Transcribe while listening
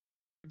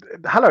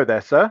Hello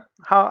there, sir.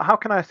 How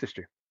can I assist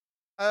you?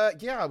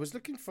 Yeah, I was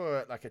looking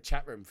for like a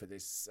chat room for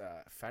this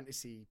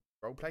fantasy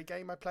roleplay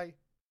game I play.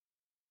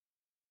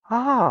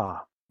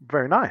 Ah,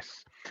 very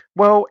nice.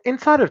 Well,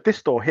 inside of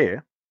this door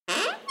here,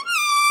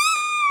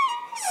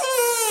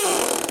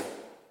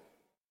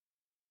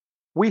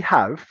 we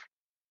have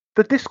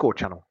the Discord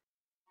channel.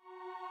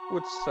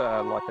 Would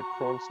like a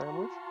prawn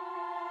sandwich.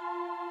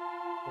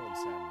 Prawn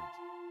sandwich.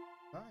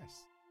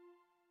 Nice.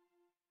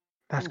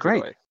 That's Enjoy.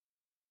 great.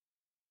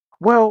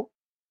 Well,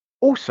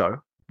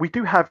 also, we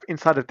do have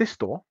inside of this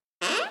door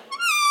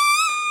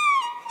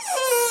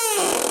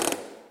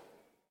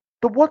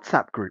the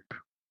WhatsApp group.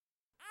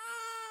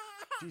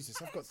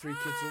 Jesus, I've got 3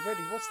 kids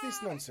already. What's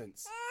this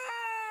nonsense?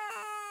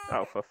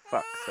 Oh, for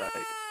fuck's sake.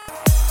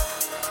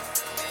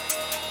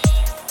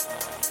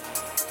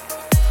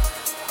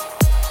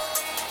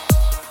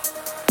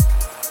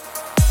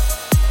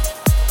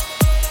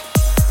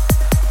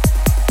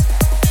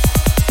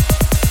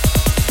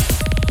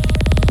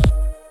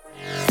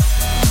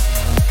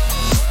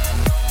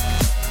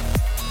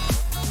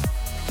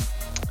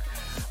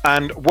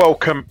 And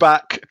welcome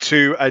back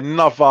to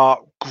another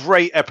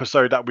great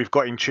episode that we've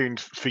got in tune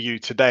for you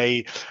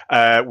today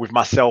with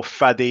myself,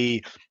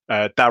 Faddy,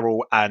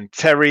 Daryl, and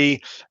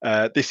Terry.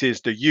 This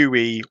is the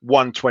UE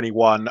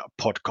 121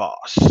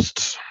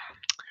 podcast.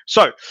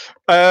 So,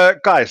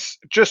 guys,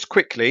 just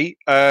quickly,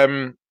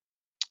 I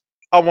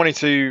wanted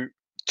to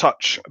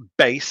touch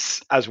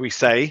base, as we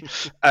say,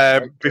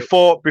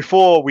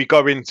 before we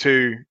go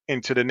into the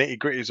nitty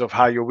gritties of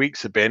how your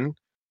weeks have been.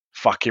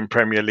 Fucking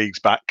Premier League's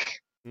back.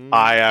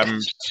 I am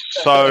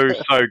so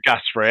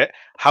gassed for it.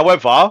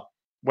 However,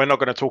 we're not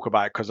going to talk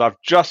about it because I've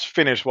just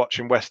finished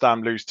watching West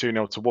Ham lose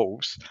 2-0 to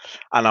Wolves,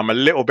 and I'm a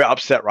little bit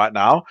upset right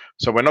now.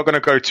 So we're not going to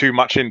go too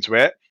much into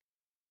it,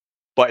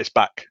 but it's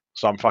back,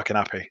 so I'm fucking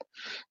happy.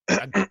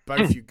 And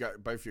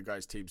both your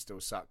guys' teams still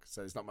suck,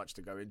 so there's not much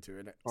to go into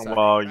in it. So.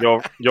 Well,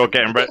 you're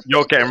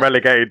getting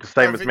relegated the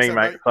same as me, so,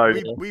 mate. So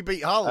we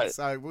beat Hull,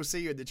 so we'll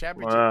see you in the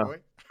championship, boy.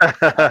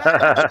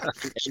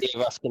 Any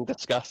of us can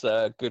discuss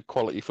good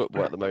quality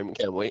football at the moment,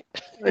 can we?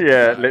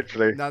 Yeah,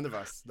 literally. None of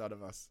us.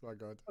 My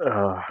God.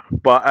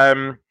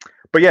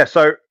 But yeah.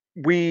 So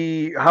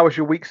how has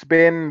your week's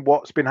been?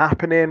 What's been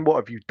happening? What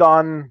have you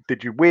done?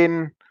 Did you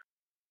win?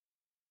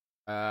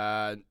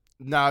 No,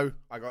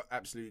 I got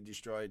absolutely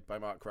destroyed by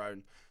Mark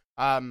Crone.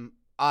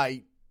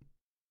 I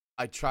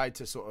tried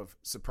to sort of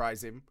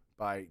surprise him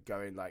by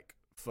going like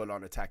full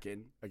on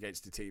attacking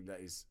against a team that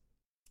is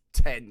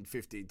 10,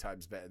 15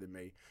 times better than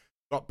me.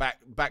 Got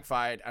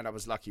backfired, and I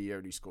was lucky he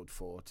only scored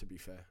 4, to be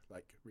fair,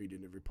 like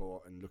reading the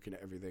report and looking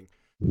at everything.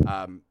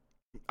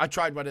 I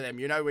tried one of them,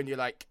 when you're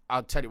like,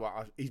 I'll tell you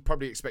what, he's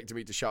probably expecting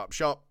me to sharp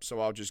shot,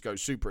 so I'll just go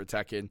super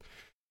attacking.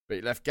 But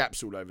he left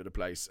gaps all over the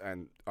place,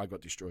 and I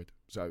got destroyed.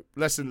 So,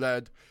 lesson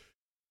learned.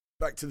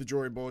 Back to the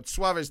drawing board.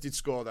 Suarez did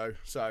score, though,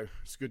 so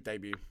it's a good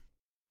debut.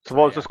 So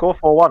what was the score?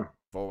 4-1?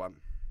 4-1.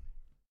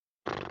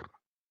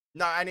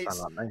 No, and he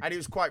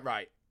was quite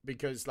right.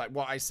 Because like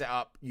what I set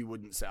up, you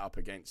wouldn't set up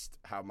against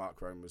how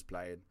Mark Rome was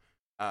playing.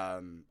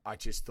 I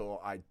just thought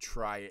I'd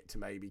try it to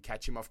maybe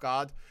catch him off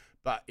guard,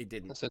 but it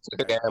didn't. So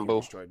took a gamble.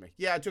 Destroyed me.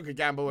 Yeah, I took a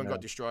gamble and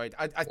got destroyed.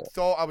 I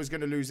thought I was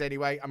going to lose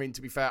anyway. I mean,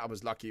 to be fair, I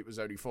was lucky it was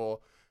only 4.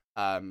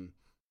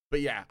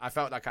 But yeah, I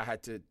felt like I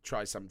had to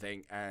try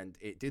something and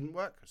it didn't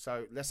work.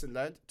 So lesson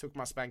learned, took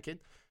my spanking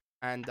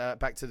and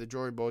back to the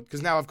drawing board.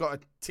 Because now I've got a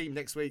team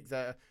next week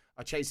that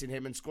are chasing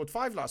him and scored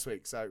 5 last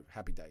week. So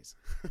happy days.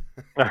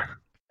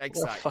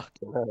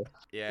 Exciting.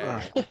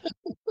 Yeah.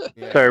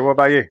 Terry, what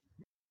about you?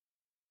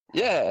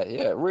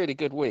 Yeah, really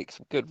good week.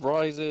 Some good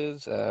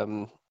rises.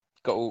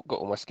 Got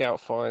all my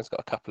scout finds. Got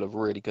a couple of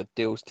really good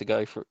deals to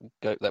go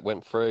that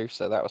went through.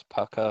 So that was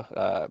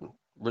pucker.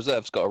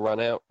 Reserves got a run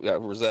out. Yeah,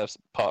 reserves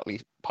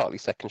partly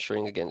second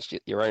string against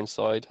your own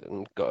side,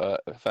 and got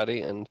a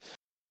Faddy, and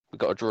we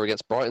got a draw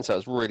against Brighton. So I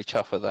was really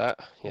chuffed for that.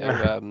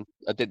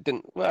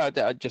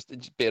 I just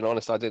being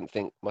honest, I didn't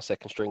think my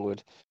second string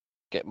would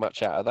get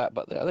much out of that,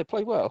 but they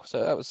played well,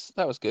 so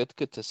that was good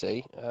to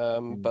see.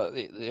 But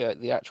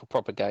the actual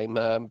proper game,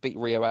 beat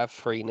Rio Ave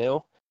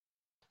 3-0.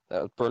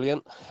 That was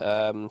brilliant.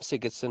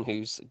 Sigurdsson,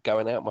 who's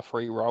going out my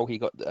free roll, he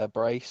got a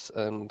brace,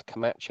 and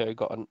Camacho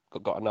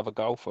got another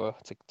goal to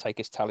take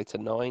his tally to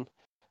 9,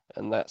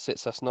 and that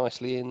sits us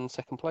nicely in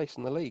second place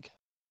in the league.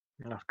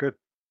 That's good.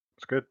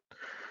 It's good.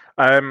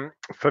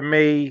 For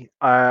me,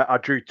 I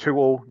drew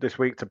 2-2 this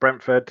week to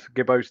Brentford,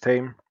 Gibbo's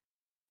team.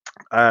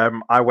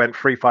 I went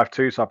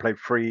 3-5-2, so I played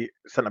 3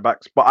 centre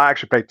backs, but I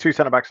actually played 2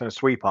 centre backs and a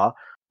sweeper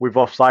with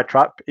offside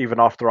trap, even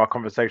after our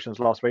conversations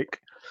last week.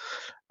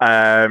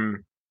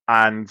 And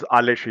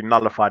I literally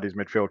nullified his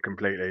midfield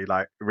completely.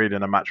 Like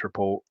reading a match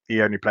report,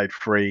 he only played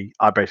 3.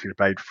 I basically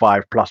played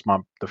 5 plus my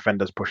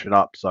defenders push it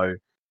up, so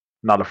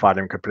nullified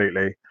him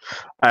completely.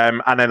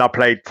 And then I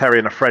played Terry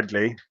in a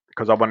friendly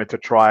because I wanted to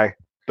try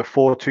the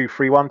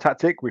 4-2-3-1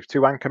 tactic with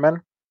 2 anchormen.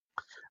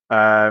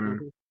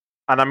 And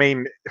I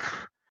mean,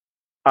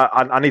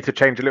 I need to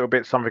change a little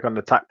bit something on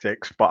the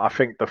tactics, but I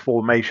think the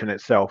formation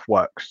itself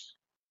works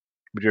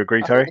Would you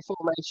agree, I Terry? think the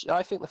formation.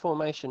 I think the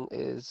formation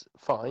is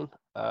fine.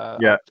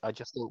 Yeah. I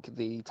just think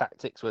the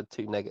tactics were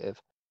too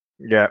negative.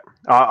 Yeah,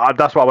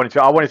 that's what I wanted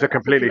to. I wanted to I think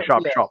completely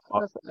shut up shop.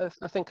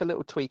 I think a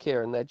little tweak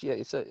here and there.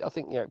 Yeah, I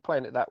think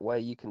playing it that way,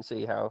 you can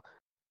see how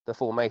the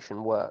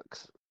formation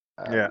works.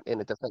 In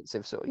a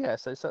defensive sort.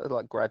 So sort of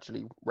like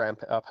gradually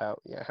ramp it up. How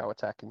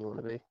attacking you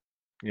want to be.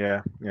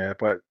 Yeah,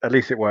 but at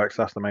least it works.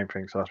 That's the main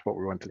thing. So that's what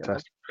we want to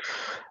test.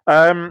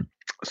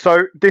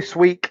 So this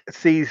week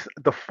sees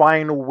the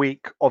final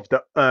week of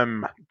the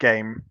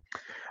game,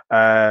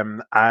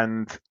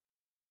 and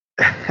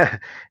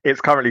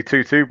it's currently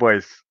 2-2,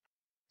 boys.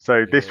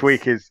 So this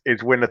week is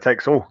winner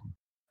takes all.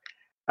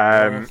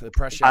 The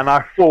pressure. And I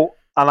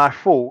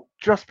thought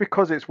just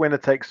because it's winner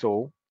takes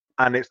all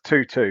and it's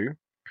 2-2,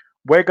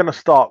 we're gonna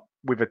start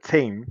with a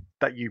team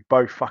that you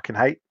both fucking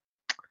hate.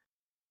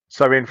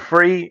 So in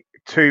 3,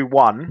 2,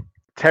 1,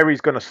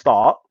 Terry's gonna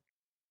start,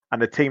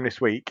 and the team this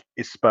week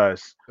is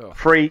Spurs.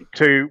 3,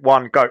 2,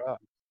 1, go.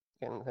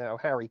 Now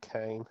Harry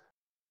Kane,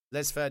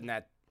 Les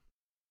Ferdinand,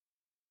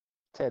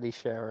 Teddy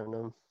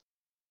Sheringham,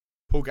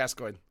 Paul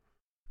Gascoigne.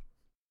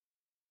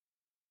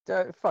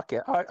 Fuck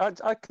it.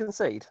 I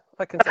concede.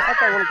 I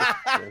don't want to.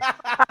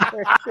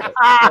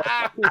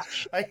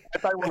 I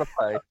don't want to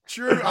play.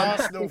 True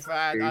Arsenal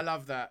fan. I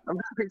love that. I'm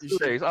happy to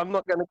lose. I'm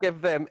not going to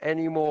give them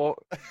any more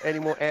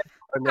air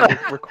than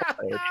is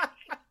required.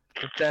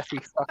 Dirty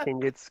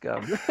fucking Yid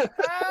scum.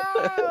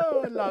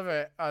 I love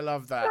it. I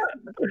love that.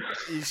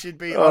 You should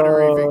be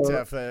honorary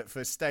Victor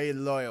for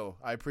staying loyal.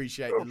 I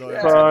appreciate the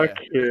loyalty.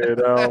 Fucking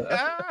hell.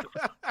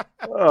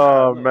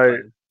 Oh,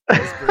 mate.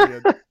 That's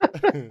brilliant.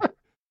 Brilliant.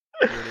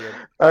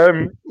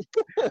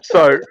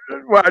 So,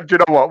 well, do you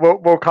know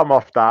what? We'll come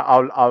off that.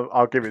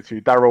 I'll give it to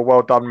you, Daryl.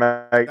 Well done,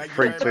 mate.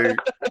 3-2.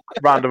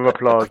 Round of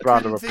applause.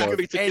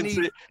 Happy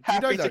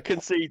to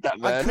concede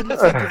that, man. I couldn't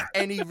think of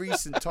any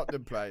recent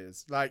Tottenham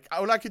players. Like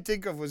all I could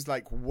think of was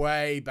like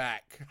way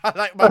back.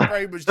 Like my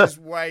brain was just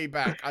way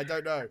back. I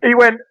don't know. He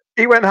went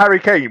Harry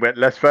Kane. He went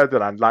Les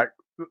Ferdinand. Like,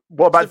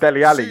 what about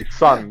Dele Alli,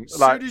 son? Yeah,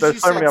 like,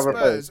 there's so many other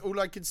players. All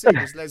I could see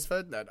was Les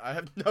Ferdinand. I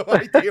have no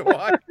idea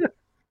why.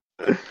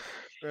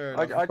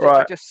 I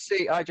just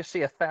see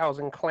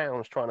 1,000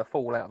 clowns trying to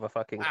fall out of a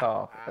fucking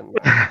car, and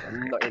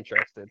I'm not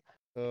interested.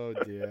 Oh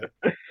dear.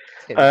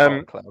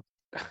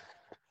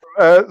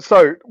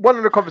 So one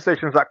of the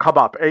conversations that come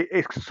up,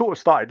 it sort of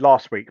started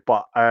last week,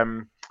 but I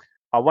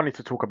wanted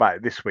to talk about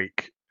it this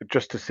week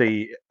just to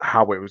see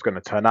how it was going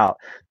to turn out.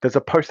 There's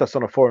a post that's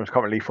on the forums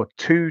currently for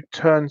 2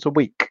 turns a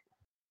week.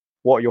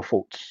 What are your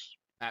thoughts?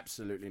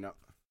 Absolutely not.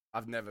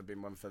 I've never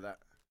been one for that.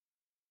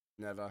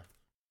 Never.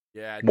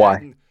 Yeah.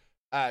 Why?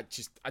 I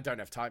don't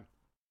have time.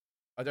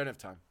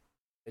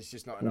 It's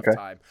just not enough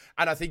time.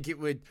 And I think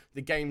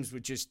the games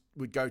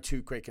would go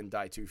too quick and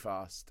die too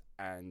fast.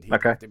 And he'd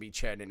have to be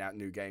churning out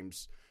new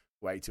games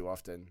way too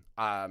often.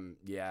 I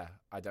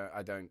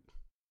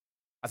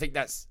think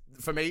that's,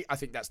 for me,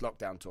 that's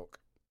lockdown talk.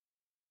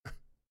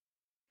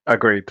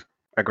 Agreed.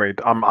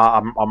 I'm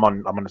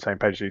on the same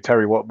page as you.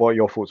 Terry, what are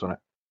your thoughts on it?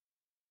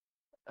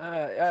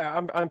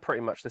 I'm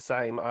pretty much the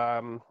same.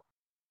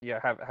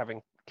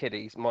 Having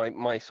kiddies,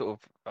 my sort of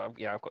I've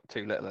got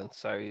 2 little ones,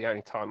 so the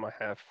only time I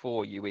have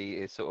for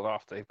UE is sort of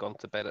after they've gone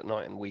to bed at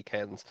night and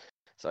weekends.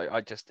 So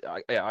I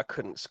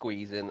couldn't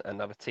squeeze in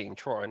another team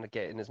trying to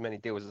get in as many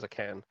deals as I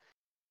can.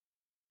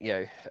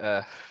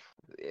 It'd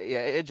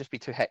just be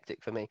too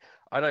hectic for me.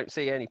 I don't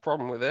see any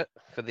problem with it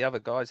for the other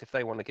guys if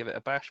they want to give it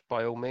a bash,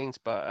 by all means.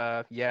 But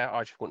I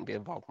just wouldn't be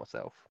involved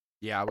myself.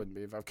 Yeah, I wouldn't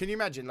be involved. Can you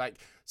imagine, like,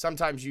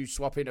 sometimes you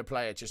swap in a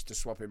player just to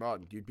swap him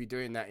on? You'd be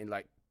doing that in,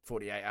 like,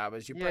 48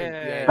 hours. You'd be able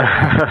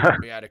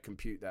to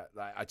compute that.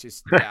 Like, I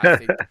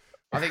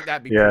think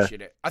that'd be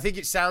pushing it. I think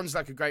it sounds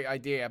like a great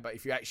idea, but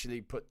if you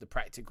actually put the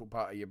practical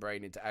part of your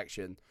brain into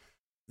action,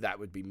 that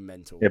would be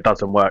mental. It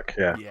doesn't work.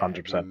 Yeah,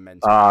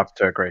 100%. I have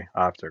to agree.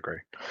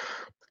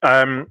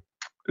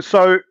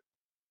 So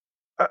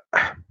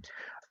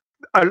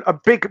a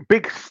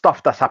big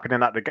stuff that's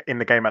happening in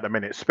the game at the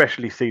minute,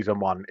 especially season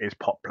 1, is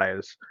pop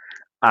players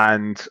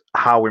and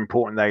how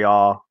important they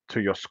are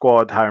to your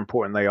squad, how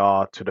important they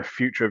are to the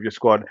future of your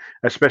squad,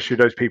 especially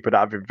those people that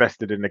have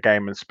invested in the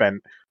game and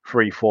spent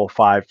 3, 4,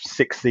 5,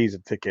 6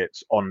 season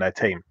tickets on their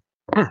team.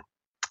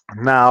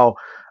 Now,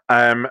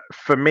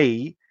 for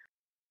me,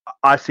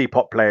 I see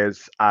pop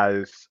players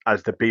as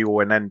the be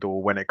all and end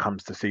all when it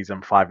comes to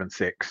season 5 and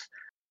 6.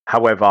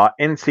 However,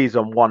 in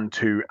season 1,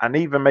 2, and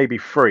even maybe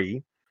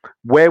 3,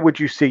 where would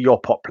you see your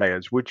pop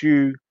players? Would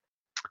you,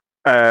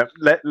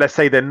 let's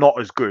say they're not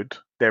as good,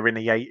 they're in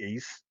the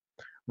 80s.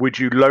 Would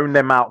you loan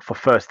them out for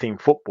first team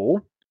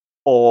football,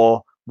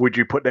 or would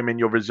you put them in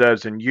your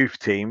reserves and youth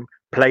team,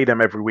 play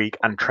them every week,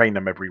 and train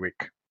them every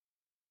week?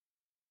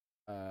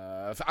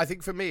 I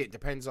think for me, it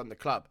depends on the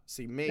club.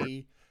 See,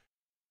 me,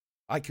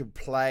 I could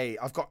play.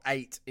 I've got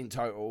 8 in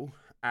total,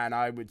 and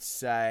I would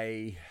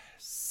say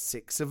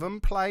 6 of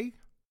them play.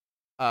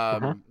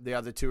 The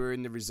other 2 are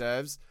in the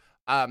reserves.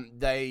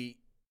 They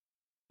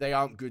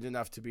aren't good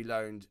enough to be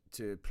loaned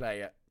to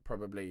play at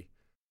probably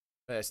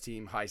first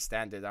team high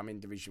standard. I'm in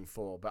Division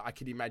 4, but I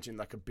could imagine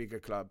like a bigger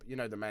club, you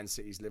know, the Man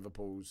Cities,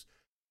 Liverpools.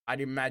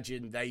 I'd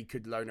imagine they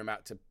could loan them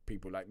out to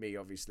people like me,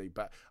 obviously.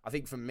 But I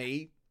think for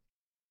me,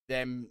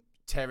 them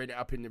tearing it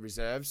up in the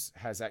reserves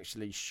has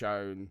actually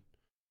shown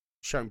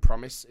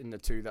promise in the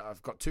two that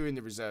I've got. 2 in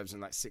the reserves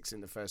and like 6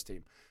 in the first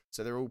team.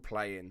 So they're all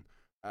playing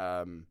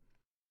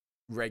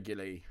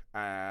regularly.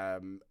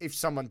 If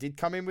someone did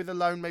come in with a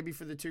loan, maybe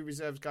for the 2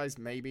 reserves guys,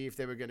 maybe if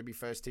they were going to be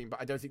first team,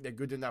 but I don't think they're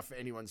good enough for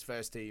anyone's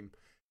first team.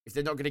 If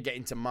they're not going to get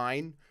into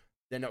mine,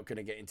 they're not going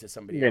to get into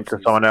somebody else's.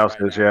 Into someone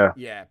else's, right.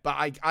 Yeah.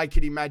 But I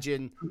could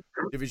imagine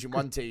Division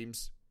 1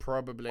 teams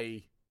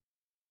probably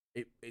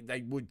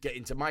they would get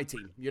into my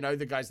team. You know,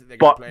 the guys that they're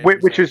going to play.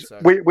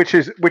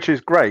 Which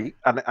is great,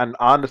 and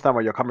I understand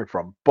where you're coming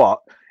from. But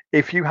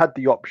if you had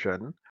the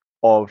option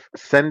of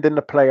sending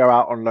the player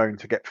out on loan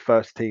to get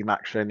first team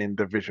action in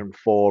Division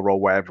 4 or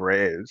whatever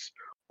it is,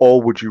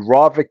 or would you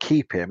rather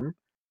keep him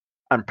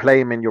and play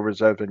him in your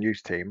reserves and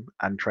youth team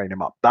and train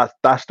him up?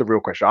 That's the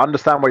real question. I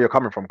understand where you're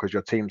coming from because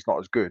your team's not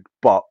as good,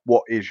 but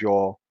what is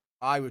your...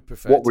 I would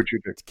prefer would you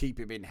do? To keep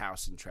him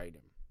in-house and train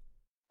him.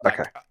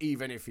 Okay.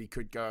 Even if he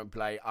could go and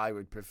play, I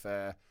would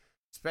prefer,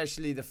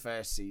 especially the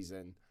first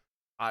season,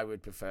 I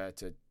would prefer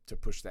to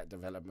push that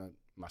development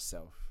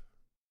myself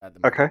at the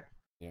moment. Okay.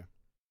 Yeah.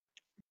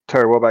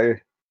 Terry, what about you?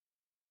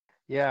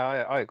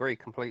 Yeah, I agree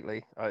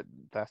completely.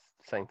 That's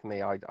the same for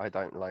me. I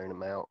don't loan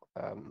them out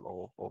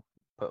or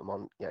put them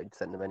on,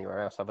 send them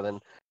anywhere else other than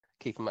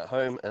keep them at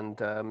home and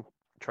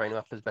train them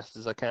up as best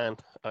as I can.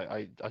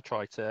 I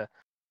try to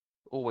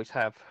always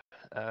have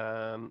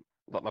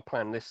like my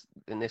plan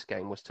in this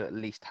game was to at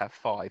least have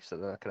 5 so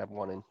that I could have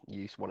 1 in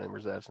youth, 1 in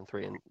reserves, and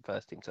 3 in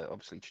first team. So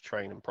obviously to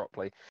train them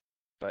properly.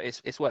 But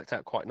it's worked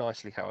out quite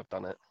nicely how I've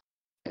done it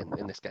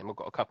in this game. I've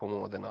got a couple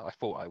more than I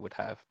thought I would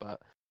have, but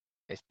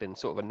it's been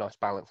sort of a nice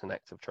balance and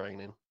active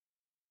training.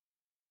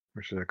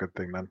 Which is a good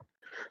thing, then.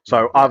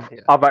 So I've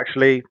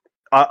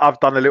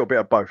done a little bit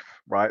of both,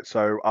 right?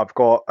 So I've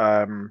got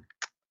a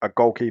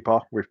goalkeeper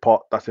with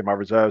Pot that's in my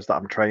reserves that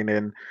I'm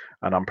training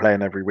and I'm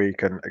playing every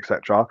week and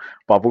etc.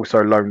 But I've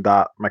also loaned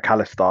that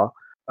McAllister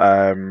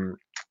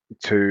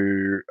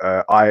to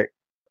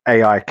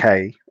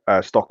AIK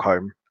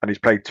Stockholm, and he's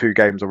played 2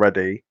 games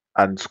already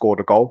and scored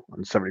a goal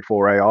and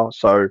 74 AR.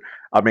 So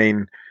I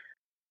mean,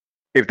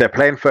 if they're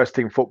playing first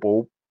team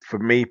football, for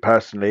me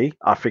personally,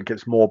 I think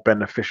it's more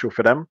beneficial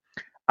for them.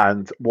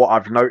 And what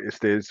I've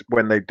noticed is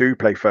when they do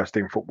play first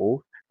team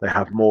football, they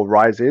have more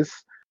rises.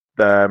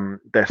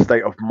 Their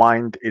state of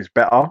mind is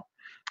better,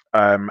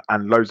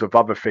 and loads of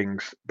other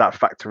things that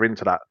factor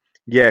into that.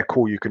 Yeah,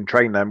 cool, you can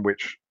train them,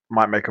 which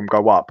might make them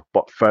go up,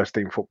 but first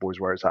team football is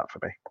where it's at for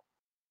me.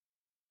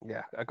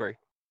 Yeah, agree.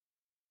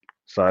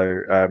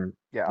 So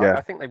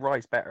I think they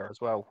rise better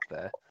as well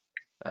there.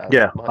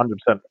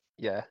 100%.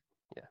 Yeah.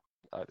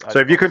 So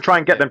if you can try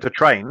and get them to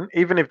train,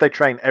 even if they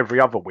train every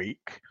other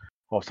week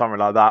or something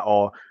like that,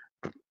 or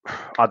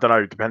I don't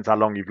know, depends how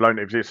long you've loaned.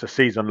 If it's a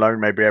season loan,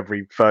 maybe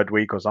every 3rd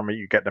week or something,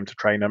 you get them to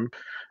train them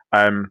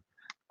and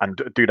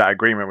do that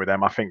agreement with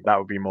them. I think that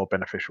would be more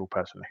beneficial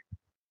personally.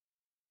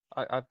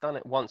 I've done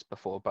it once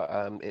before, but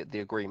the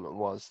agreement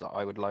was that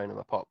I would loan him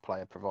a pot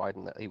player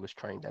providing that he was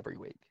trained every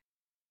week.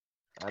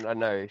 And I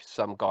know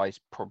some guys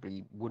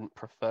probably wouldn't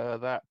prefer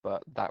that,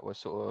 but that was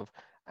sort of...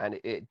 And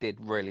it did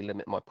really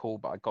limit my pool,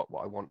 but I got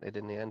what I wanted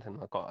in the end, and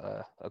I got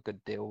a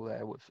good deal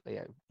there with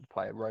the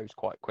player rose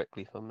quite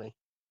quickly for me.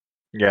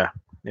 Yeah,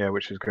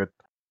 which is good.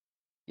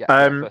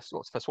 Yeah,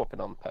 for swapping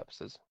on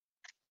purposes.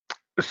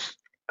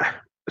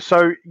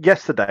 So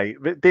yesterday,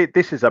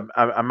 this is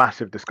a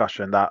massive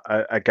discussion that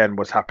again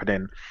was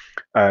happening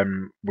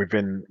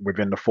within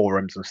the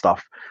forums and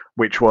stuff,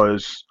 which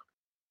was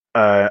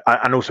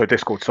and also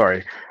Discord,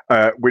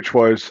 which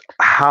was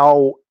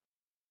how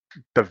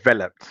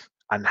developed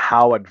and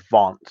how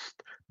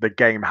advanced the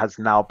game has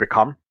now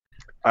become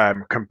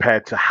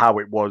compared to how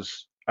it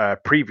was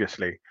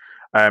previously.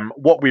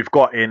 What we've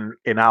got in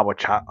our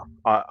chat,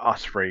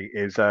 us 3,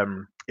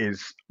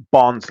 is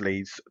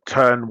Barnsley's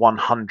turn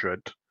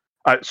 100.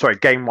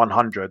 Game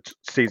 100,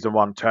 season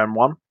 1, turn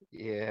 1.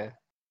 Yeah.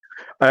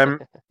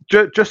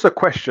 Just a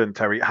question,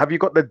 Terry. Have you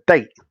got the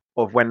date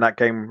of when that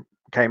game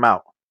came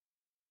out?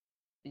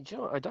 You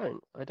know what? I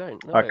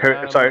don't know.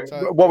 Okay, so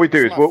what we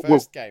do is we'll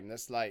first game.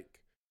 That's like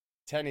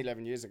 10,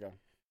 11 years ago.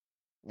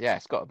 Yeah,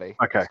 it's got to be.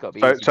 Okay.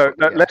 Easy, so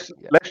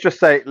let's just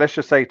say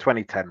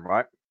 2010,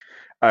 right?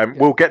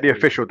 We'll get the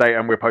official date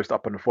and we'll post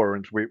up on the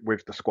forums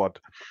with the squad.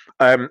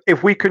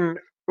 If we can,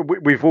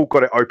 we've all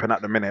got it open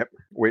at the minute,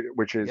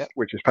 which is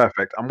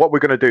perfect. And what we're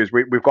going to do is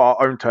we've got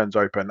our own turns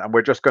open and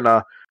we're just going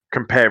to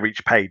compare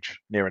each page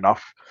near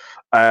enough.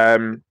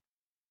 And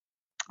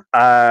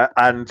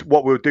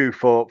what we'll do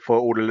for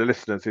all of the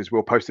listeners is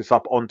we'll post this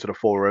up onto the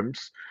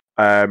forums.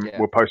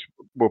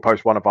 We'll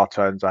post one of our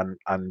turns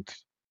and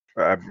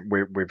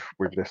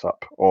with this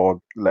up,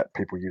 or let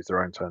people use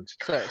their own turns.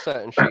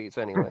 Certain sheets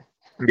anyway.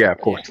 Yeah, of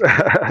course.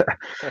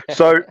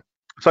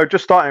 So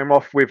just starting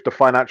off with the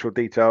financial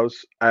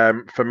details.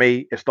 For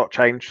me, it's not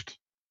changed.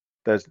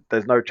 There's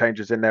no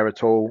changes in there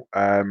at all.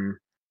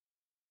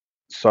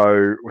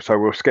 So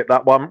we'll skip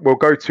that one. We'll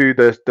go to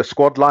the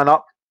squad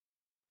lineup.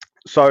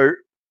 So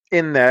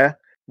in there,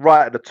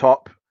 right at the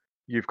top,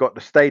 you've got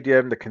the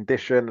stadium, the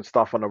condition and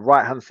stuff on the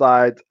right hand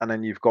side, and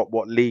then you've got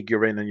what league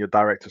you're in and your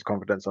director's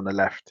confidence on the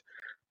left.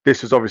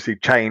 This has obviously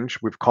changed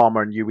with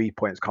Karma and UE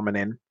points coming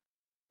in,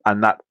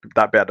 and that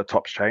bit at the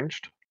top's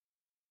changed.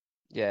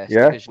 Yeah, it's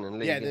Yeah? division and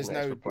league. Yeah, there's isn't it?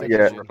 no It's replaced,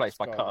 division. replaced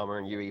by Sky. Karma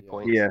and UE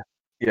points.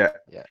 Yeah.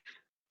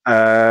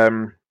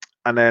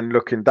 And then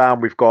looking down,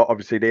 we've got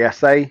obviously the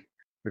SA,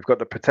 we've got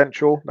the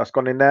potential that's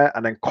gone in there,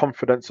 and then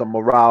confidence and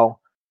morale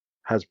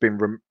has been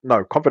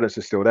confidence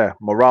is still there.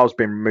 Morale's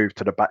been moved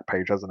to the back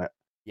page, hasn't it?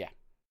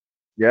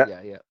 Yeah.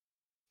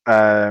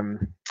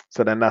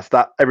 So then that's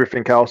that.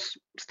 Everything else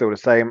still the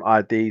same: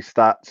 ID,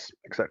 stats,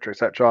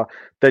 etc.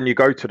 Then you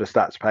go to the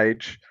stats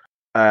page.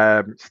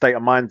 State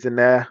of mind's in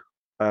there.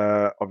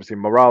 Obviously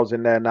morale's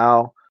in there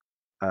now.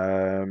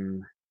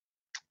 Other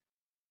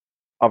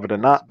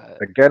than that,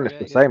 again, it's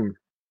the same.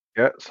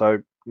 Yeah,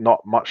 so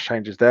not much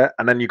changes there.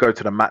 And then you go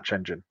to the match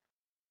engine.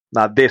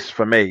 Now this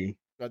for me,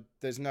 But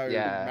there's no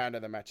man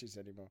of the matches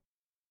anymore.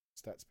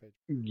 Stats page.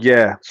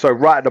 Yeah. So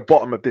right at the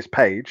bottom of this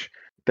page,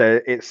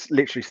 there it's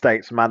literally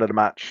states man of the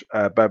match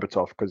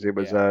Berbatov because it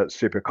was a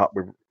Super Cup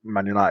with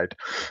Man United.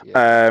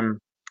 Yeah.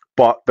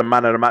 But the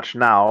man of the match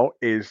now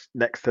is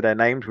next to their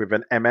names with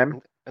an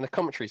MM. And the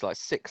commentary's like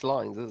 6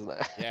 lines, isn't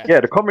it? Yeah,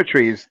 the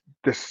commentary is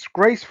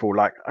disgraceful.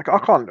 Like I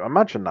can't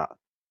imagine that.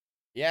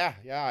 Yeah,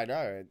 I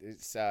know.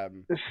 It's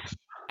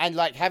and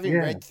like having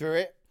read through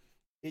it,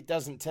 it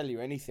doesn't tell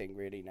you anything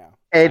really now.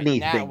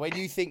 Anything. Like now, when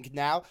you think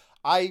now,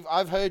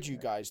 I've heard you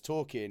guys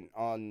talking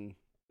on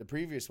the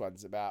previous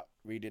ones about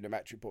reading the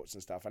match reports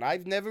and stuff, and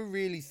I've never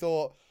really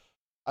thought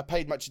I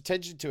paid much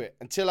attention to it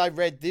until I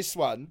read this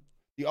one,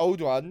 the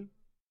old one,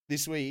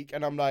 this week,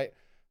 and I'm like,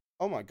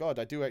 oh my God,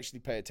 I do actually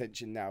pay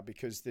attention now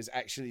because there's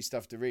actually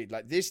stuff to read.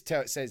 Like this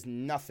says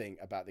nothing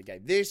about the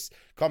game. This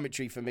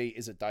commentary for me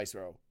is a dice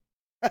roll.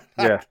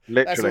 Yeah,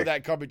 literally. That's all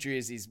that commentary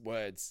is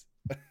words.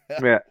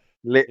 Yeah.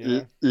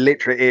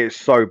 Literally, it is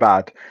so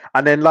bad.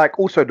 And then, like,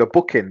 also the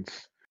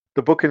bookings.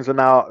 The bookings are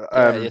now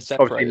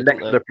obviously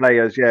next to the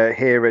players. Yeah,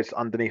 here it's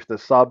underneath the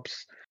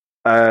subs.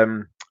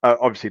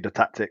 Obviously the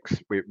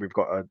tactics we've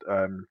got,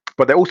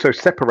 but they're also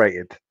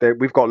separated.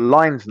 We've got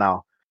lines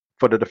now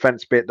for the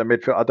defense bit, the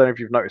midfield. I don't know if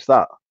you've noticed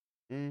that.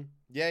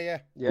 Yeah.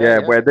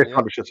 Where this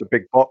one is just a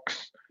big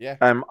box. Yeah.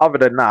 Other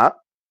than that,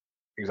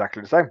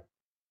 exactly the same.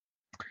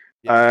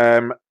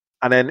 Yeah.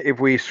 And then if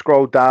we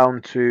scroll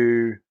down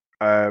to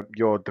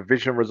your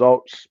division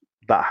results,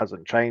 that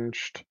hasn't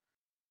changed.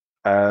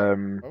 I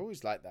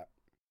always like that.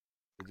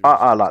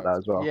 I like that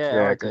as well.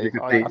 Yeah, because you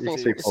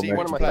can see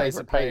one of my players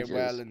are favourite playing pages.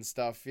 well and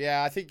stuff.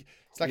 Yeah, I think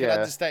it's like an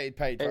understated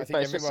page. But I think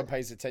everyone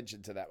pays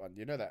attention to that one.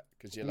 You know that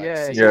because you're like,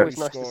 it's always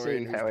nice to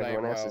see how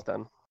everyone else has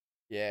done.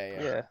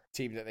 Yeah.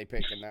 Team that they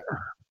pick and that.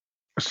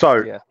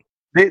 So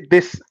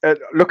this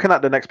looking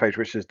at the next page,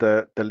 which is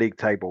the league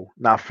table.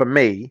 Now, for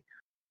me,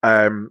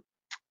 the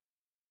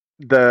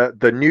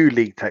new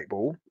league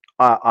table,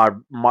 I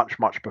much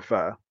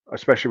prefer,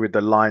 especially with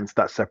the lines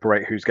that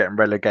separate who's getting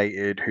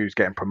relegated, who's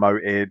getting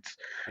promoted.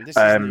 And this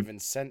isn't even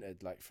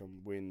centered, like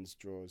from wins,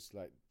 draws,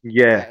 like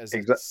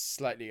exactly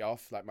slightly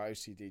off. Like my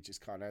OCD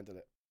just can't handle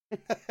it.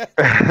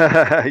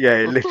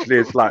 It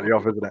literally is slightly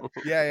off, isn't it?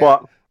 Yeah.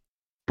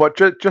 But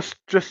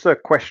just a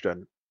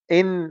question.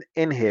 In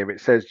here it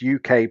says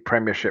UK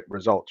Premiership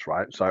results,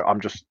 right? So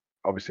I'm just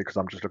obviously because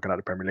I'm just looking at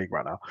the Premier League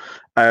right now.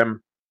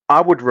 I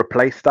would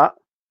replace that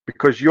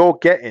because you're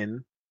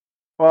getting.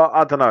 Well,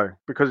 I don't know,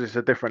 because it's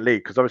a different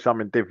league. Because obviously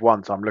I'm in Div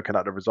 1, so I'm looking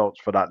at the results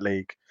for that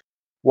league.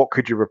 What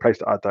could you replace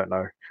it? I don't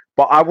know.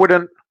 But I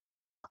wouldn't.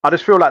 I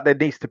just feel like there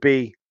needs to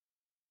be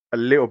a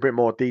little bit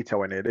more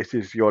detail in it. This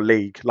is your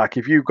league. Like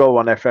if you go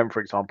on FM, for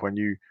example, and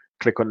you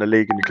click on the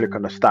league and you click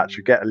on the stats,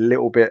 you get a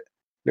little bit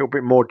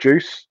more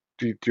juice.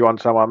 Do you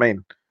understand what I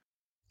mean?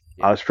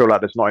 Yeah. I just feel like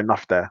there's not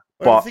enough there.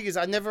 Well, the thing is,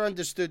 I never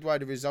understood why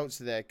the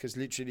results are there because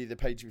literally the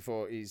page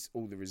before is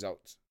all the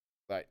results.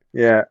 Like,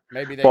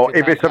 maybe they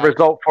if it's a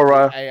result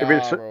for if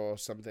it's or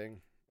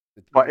something.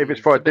 But if it's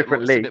for a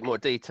different league, it's a bit more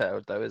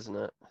detailed, though, isn't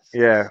it?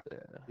 Yeah,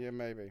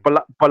 maybe.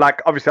 But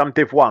like obviously, I'm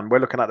Div 1. We're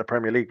looking at the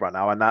Premier League right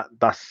now, and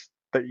that's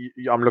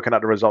I'm looking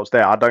at the results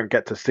there. I don't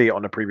get to see it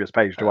on the previous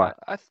page, do I?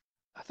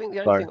 I think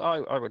the only thing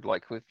I would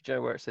like with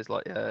Joe, where it says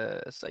like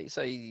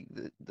say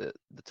the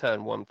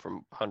turn 1 from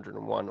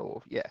 101,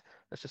 or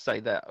let's just say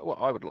that. What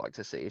I would like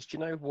to see is, do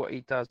you know what he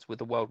does with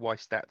the worldwide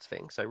stats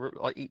thing? So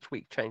like each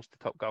week, change the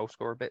top goal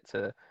scorer a bit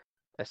to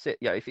assist.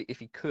 Yeah, if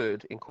he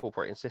could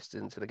incorporate assists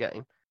into the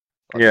game,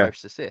 like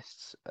most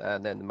assists,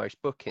 and then the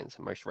most bookings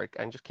and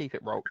and just keep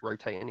it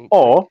rotating each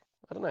week.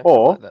 I don't know.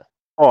 Or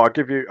I'll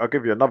give you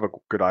another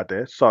good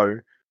idea. So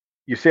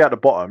you see at the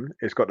bottom,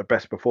 it's got the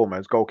best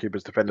performers: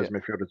 goalkeepers, defenders,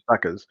 midfielders,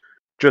 attackers.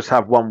 Just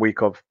have 1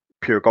 week of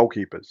pure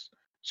goalkeepers.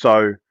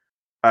 So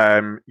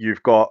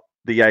you've got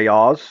the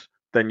ARs,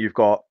 then you've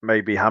got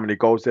maybe how many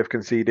goals they've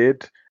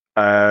conceded,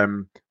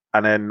 and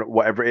then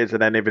whatever it is,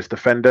 and then if it's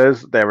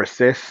defenders, their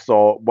assists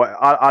or what.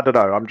 I don't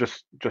know. I'm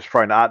just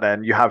throwing it out there,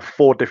 and you have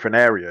 4 different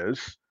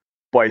areas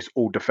but it's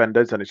all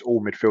defenders and it's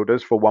all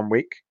midfielders for 1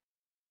 week.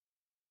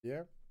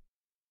 Yeah.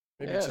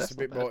 Maybe Yeah, just that's a not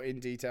bit bad. more in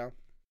detail.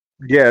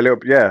 Yeah, a little.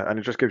 Yeah, and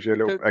it just gives you a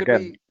little Could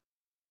again.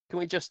 can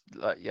we just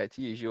to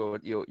use your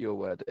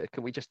word?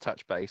 Can we just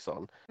touch base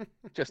on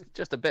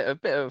just a bit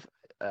of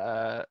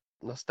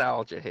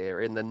nostalgia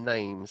here in the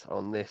names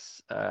on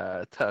this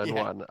turn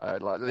Yeah. one? Like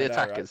the I know, right?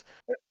 attackers,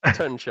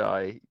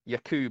 Tunchai,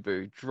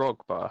 Yakubu,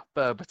 Drogba,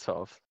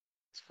 Berbatov.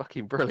 It's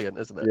fucking brilliant,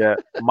 isn't it? Yeah,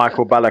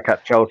 Michael Ballack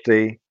at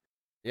Chelsea,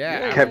 Yeah, Yeah,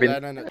 Aaron Kevin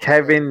Lennon at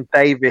Tottenham. Kevin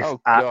Davis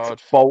Oh, at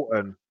God.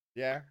 Bolton.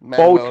 Yeah.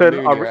 Manuel Bolton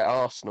Nunez are- at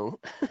Arsenal.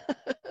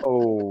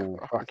 Oh,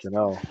 Christ. fucking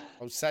hell!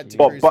 Oh, Santa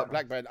But- Cruz but- at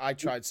Blackburn. I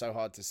tried so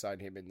hard to sign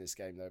him in this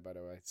game, though. By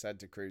the way,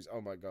 Santa Cruz.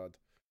 Oh my god,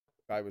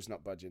 guy was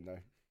not budging though.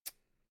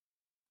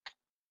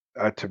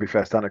 To be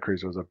fair, Santa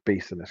Cruz was a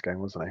beast in this game,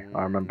 wasn't he?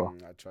 I remember.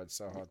 I tried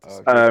so hard to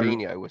Oh, sign.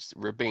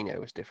 Rubinho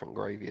was different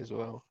gravy as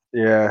well.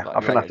 Yeah, Like I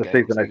think that's the later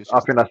games, season. he was I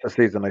just- think that's the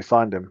season they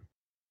signed him.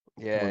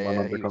 Yeah, Well,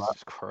 yeah, he he was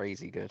just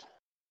crazy good.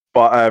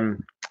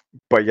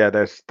 But yeah,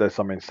 there's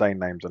some insane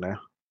names in there.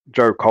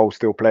 Joe Cole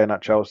still playing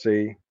at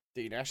Chelsea.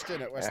 Dean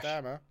Ashton at West Ash-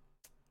 Ham. Huh?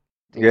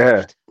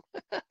 Yeah.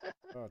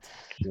 God.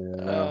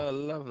 Yeah. I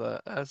love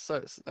that.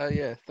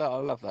 I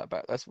love that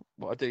back. That's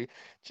what I do. Do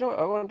you know what?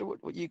 I wonder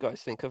what you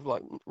guys think of,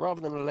 like,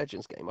 rather than a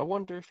Legends game. I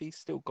wonder if he's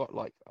still got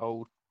like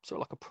old, sort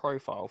of like a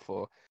profile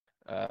for,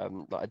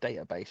 like a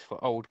database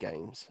for old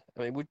games.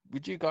 I mean,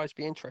 would you guys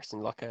be interested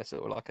in like a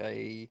sort of like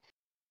a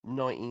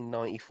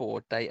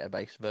 1994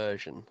 database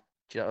version?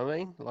 Do you know what I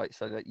mean? Like,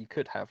 so that you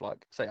could have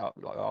like, say,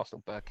 like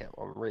Arsenal, Bergkamp,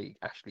 Henry,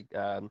 Ashley,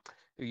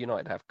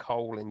 United have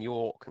Cole and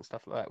York and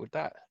stuff like that. Would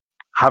that?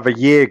 Have a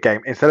year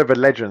game instead of a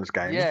Legends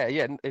game.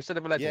 Yeah, instead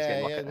of a Legends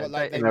game, like Well, a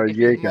like No, the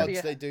yeah, mods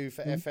yeah. they do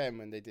for FM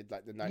when they did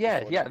like the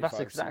 94, Yeah, that's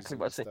 95 exactly season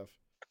what I and said. stuff.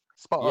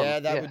 Spot on. Yeah,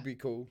 that would be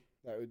cool.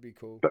 That would be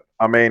cool.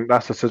 I mean,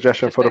 that's a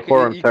suggestion Just for the think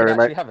forum, you could Terry,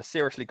 actually mate. have a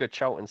seriously good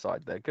Charlton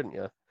side there, couldn't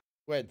you?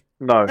 When?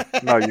 No,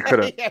 you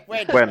couldn't. Yeah,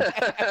 when? When?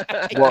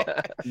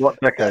 What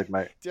decade,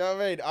 mate? Do you know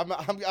what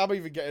I mean? I'm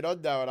even getting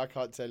on now, and I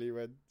can't tell you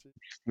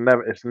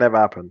when. It's never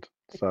happened.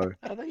 So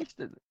They used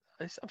to.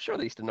 I'm sure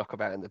they used to knock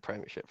about in the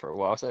Premiership for a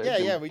while. So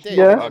Yeah, we did.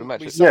 Yeah. And I'd then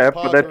imagine. we sold Yeah,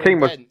 but their Parker team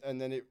and was- Bent, and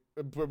then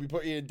we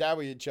put Ian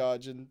Dowie in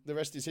charge, and the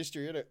rest is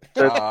history, isn't it?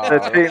 their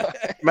team,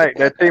 mate,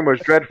 their team was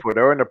dreadful.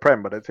 They were in the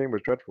Prem, but their team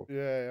was dreadful.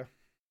 Yeah.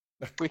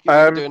 we could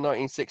do a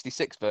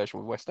 1966 version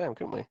with West Ham,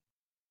 couldn't we?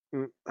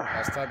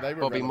 Last time they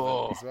were Bobby relevant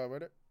Moore. as well,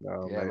 weren't it?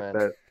 No, Yeah, mate,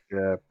 man.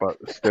 yeah, but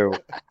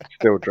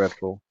still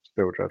dreadful.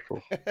 Still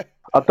dreadful.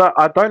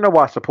 I don't know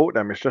why I support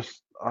them. It's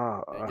just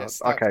You get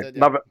stuck, okay.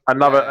 don't you?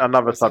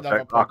 Another It's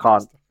subject.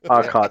 another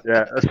I can't.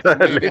 Yeah,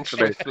 Moving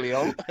literally. swiftly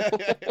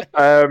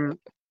on.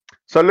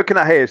 So looking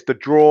at here, it's the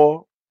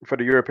draw for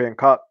the European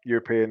Cup,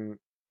 European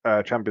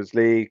Champions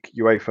League,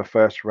 UEFA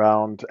first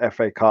round,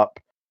 FA Cup.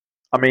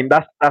 I mean,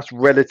 that's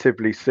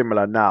relatively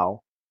similar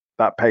now.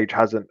 That page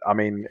hasn't. I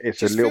mean, it's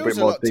Just a little feels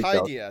bit more lot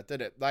detailed. tidier,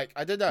 doesn't it? Like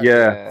I don't know.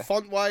 Yeah.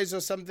 Font wise or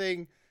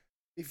something,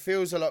 it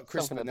feels a lot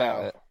crisper Something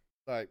about now. it.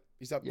 Like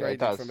he's Yeah, it upgraded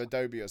does. from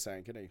Adobe or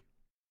something, can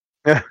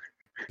he?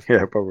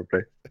 Yeah,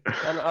 probably.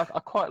 And I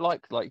quite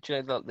like do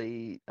you know, like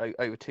the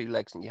over two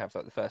legs, and you have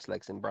like the first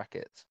legs in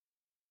brackets.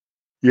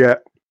 Yeah,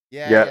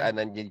 Yeah. And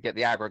then you get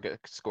the aggregate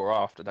score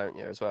after, don't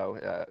you, as well?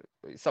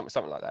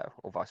 Something like that,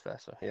 or vice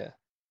versa. Yeah.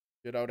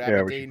 Good old Yeah, which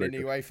is Aberdeen in the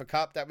very UEFA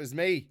Cup. That was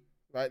me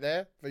right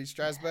there. V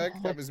Strasbourg.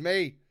 That was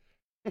me.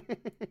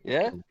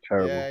 Yeah.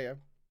 terrible. Yeah.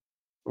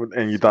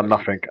 And you've done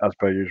nothing as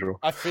per usual.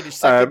 I finished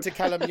second to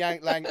Callum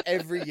Lang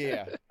every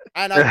year,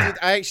 and I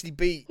actually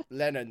beat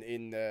Lennon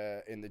in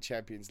the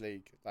Champions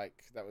League. Like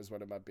that was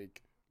one of my big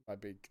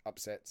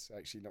upsets. I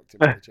actually knocked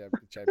him in the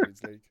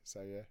Champions League. So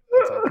yeah,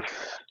 I'll take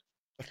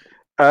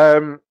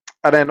it.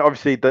 And then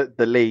obviously the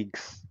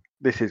leagues.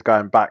 This is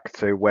going back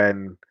to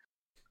when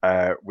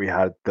we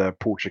had the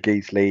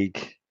Portuguese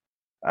league,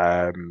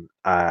 and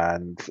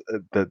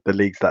the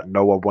leagues that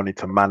no one wanted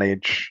to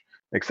manage,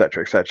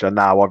 etc., etc.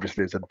 Now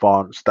obviously it's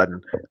advanced,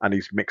 and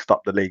he's mixed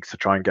up the leagues to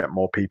try and get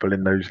more people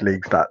in those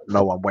leagues that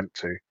no one went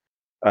to.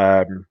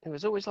 It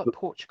was always like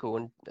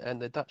Portugal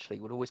and the Dutch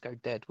league would always go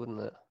dead,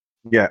 wouldn't it?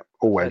 Yeah, Fairly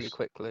always.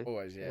 quickly.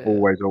 Always, yeah.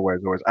 Always.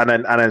 And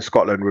then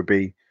Scotland would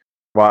be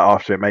right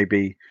after it.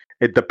 Maybe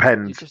it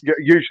depends. just-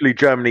 Usually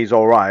Germany's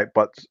all right,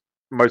 but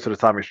most of the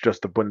time it's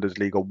just the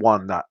Bundesliga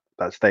one that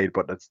stayed,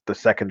 but the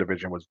second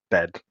division was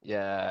dead.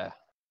 Yeah.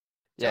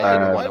 Yeah, Yeah, I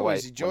went away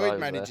always when I enjoyed was there.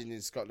 managing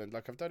in Scotland.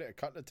 Like I've done it a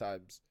couple of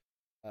times.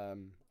 I've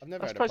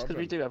never I had a suppose problem. because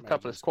we do have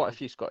managing quite a Scotland.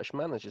 few Scottish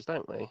managers,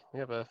 don't we? We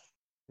have a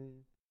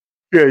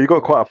Yeah, you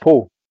got quite a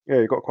pool. Yeah,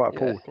 you got quite a Yeah,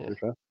 pool. yeah. To be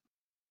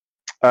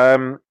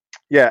fair.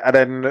 Yeah, and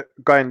then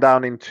going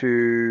down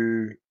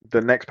into the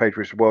next page,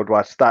 which is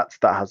worldwide stats,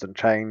 that hasn't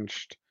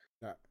changed.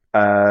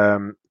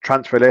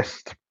 Transfer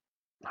list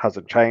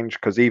hasn't changed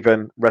because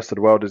even rest of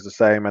the world is the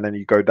same. And then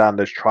you go down,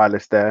 there's try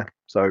list there,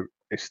 so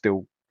it's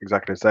still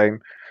exactly the same.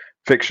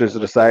 Fixtures are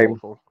the same.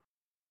 awful.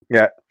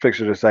 Yeah,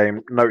 fixtures are the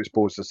same. Notice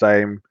boards the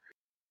same.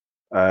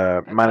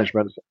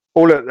 Management,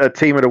 all a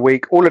team of the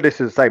week, all of this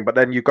is the same. But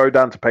then you go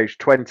down to page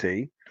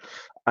 20,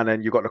 and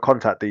then you've got the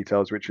contact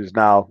details, which is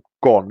now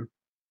gone.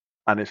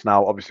 and it's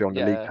now obviously on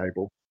the league Yeah.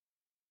 table.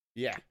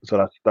 Yeah,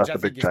 So which that's I a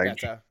big think is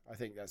change. better. I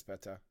think that's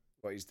better.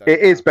 What he's done.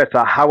 It now. is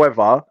better.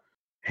 However,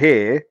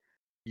 here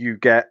you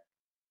get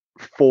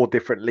 4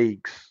 different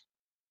leagues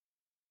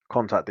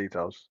contact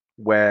details,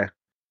 where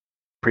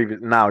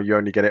now you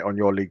only get it on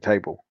your league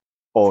table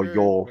or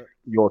True,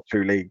 your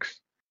 2 leagues.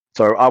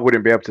 So I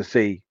wouldn't be able to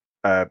see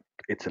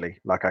Italy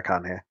like I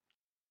can here.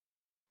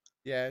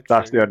 Yeah,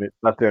 That's true.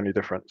 the only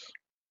difference.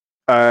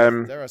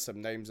 There are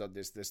some names on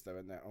this list though,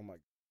 isn't there? Oh my,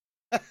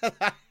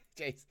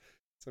 jeez,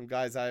 some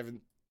guys I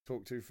haven't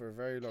talked to for a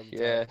very long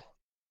time.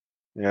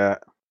 Yeah.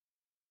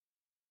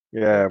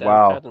 Dan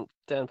Wow.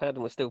 Dan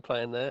Padden was still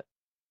playing there.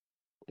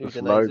 There's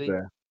loads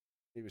there.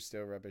 He was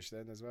still rubbish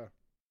then as well.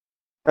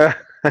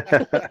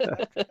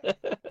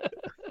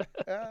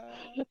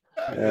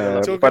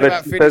 Talking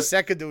about finish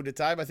second all the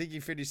time. I think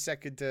he finished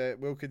second to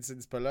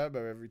Wilkinson's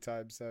Palermo every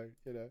time. So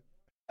you know.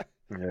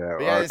 Yeah, but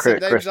there's some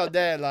names on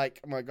there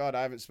like, oh my god,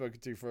 I haven't spoken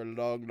to for a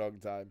long, long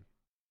time.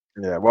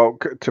 Yeah, well,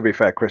 to be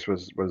fair, Chris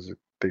was a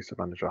decent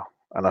manager,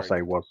 and I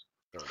say was.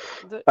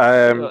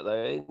 I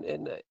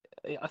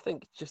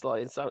think just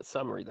like in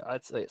summary,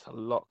 I'd say it's a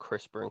lot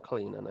crisper and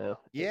cleaner now.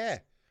 Yeah,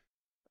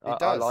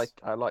 I like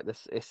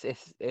this. It's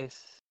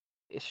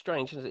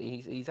strange, isn't it?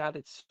 He's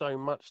added so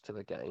much to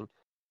the game,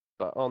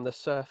 but on the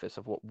surface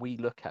of what we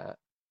look at,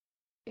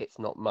 it's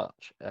not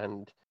much.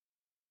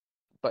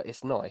 But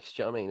it's nice.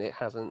 Do you know what I mean? It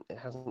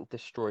hasn't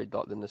destroyed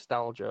like the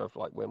nostalgia of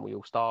like when we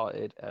all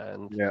started,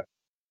 and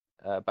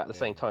but at the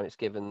same time, it's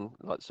given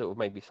like sort of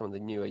maybe some of the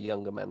newer,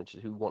 younger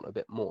managers who want a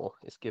bit more.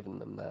 It's given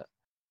them that.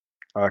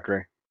 I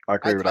agree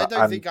with that. I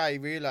don't think I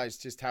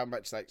realised just how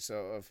much like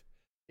sort of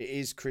it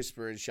is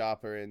crisper and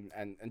sharper, and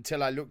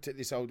until I looked at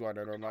this old one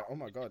and I'm like, oh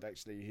my god,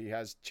 actually he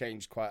has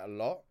changed quite a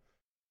lot.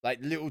 Like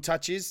little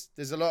touches.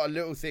 There's a lot of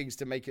little things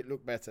to make it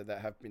look better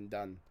that have been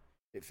done.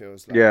 It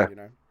feels like, you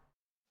know.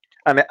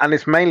 And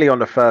it's mainly on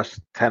the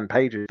first 10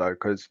 pages though,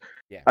 because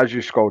as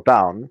you scroll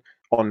down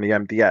on the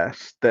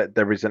MDS,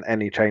 there isn't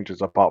any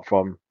changes apart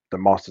from the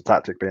master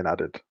tactic being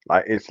added.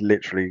 Like it's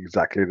literally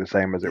exactly the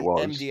same as it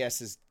was.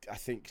 MDS is, I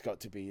think, got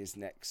to be his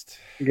next.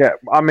 Yeah,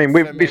 I mean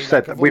we've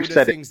said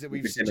things that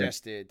we've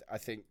suggested. I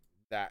think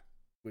that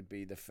would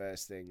be the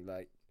first thing.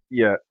 Like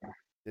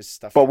this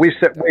stuff. But we've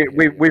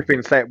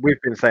been saying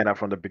that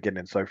from the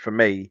beginning. So for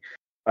me,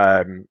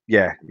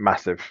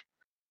 massive.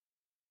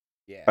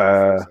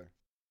 Yeah.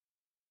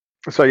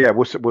 So yeah,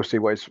 we'll see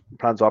what his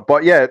plans are.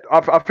 But yeah,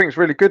 I think it's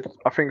really good.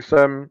 I think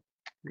some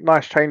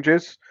nice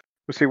changes.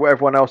 We'll see what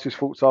everyone else's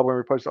thoughts are when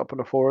we post it up on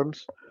the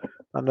forums,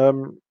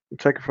 and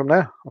take it from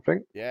there. I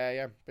think.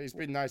 Yeah. But it's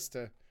been nice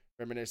to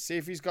reminisce. See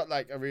if he's got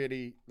like a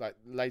really like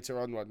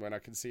later on one when I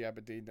can see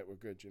Aberdeen that were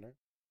good. You know.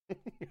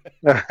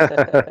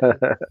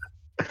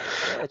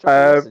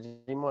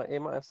 He might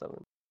have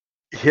something.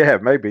 Yeah,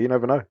 maybe. You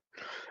never know.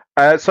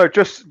 So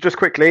just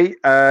quickly,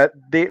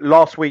 the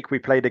last week we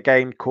played a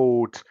game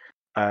called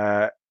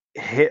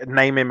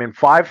Name Him in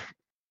 5,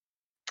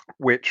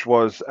 which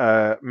was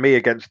me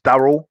against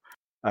Daryl,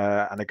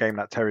 and a game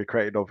that Terry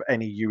created of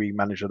any UE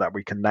manager that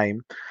we can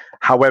name.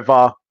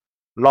 However,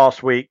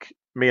 last week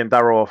me and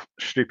Daryl are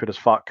stupid as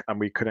fuck and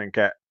we couldn't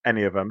get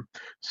any of them,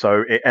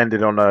 so it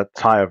ended on a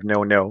tie of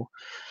 0-0,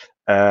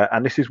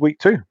 and this is week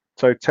 2.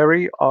 So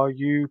Terry, are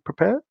you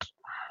prepared?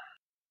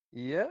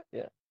 Yeah.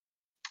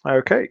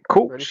 Okay,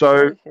 cool.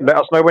 So let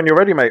us know when you're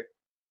ready, mate.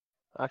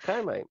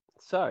 Okay, mate.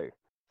 So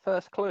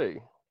first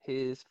clue: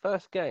 his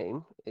first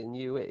game in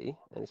UE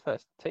and his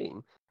first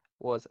team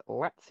was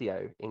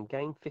Lazio in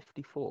game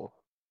 54.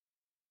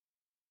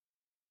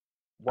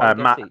 One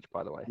guess each,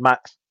 by the way.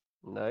 Matt.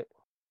 No.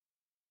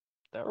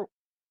 Daryl.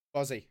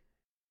 Ozzy.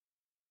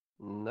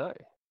 No.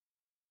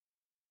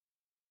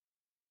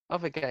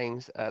 Other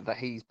games that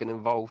he's been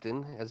involved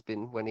in has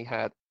been when he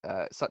had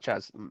such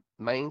as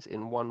Mainz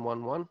in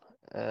 1-1-1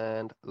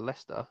 and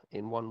Leicester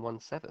in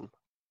 1-1-7.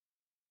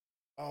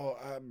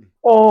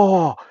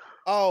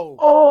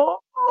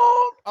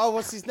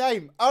 What's his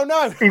name? Oh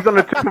no! He's on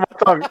the tip of my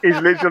tongue. He's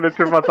literally on the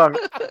tip of my tongue.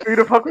 Who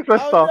the fuck was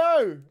Leicester? Oh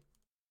no!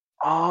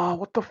 Oh,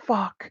 what the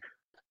fuck?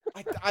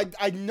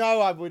 I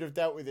know I would have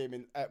dealt with him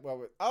in.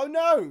 Oh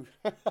no!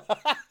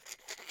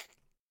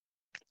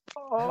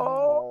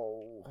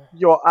 Oh,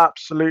 your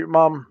absolute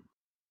mum.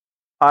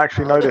 I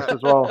actually know this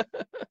as well.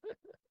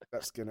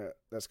 That's gonna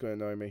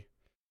annoy me.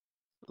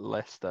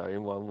 Leicester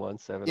in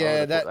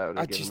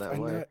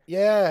 1-1-7.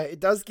 Yeah, it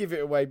does give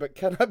it away. But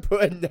can I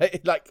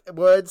put like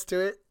words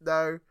to it?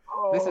 No.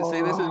 This is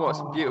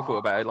what's beautiful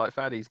about it, like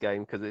Faddy's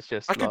game, because it's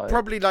just. I could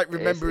probably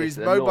remember his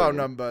mobile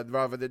number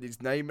rather than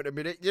his name at a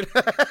minute. You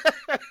know.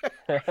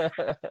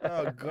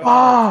 Oh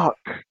god.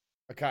 Fuck.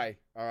 Okay.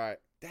 All right.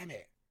 Damn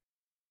it.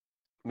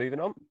 Moving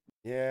on.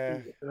 Yeah.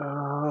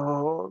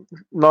 No,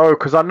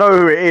 because I know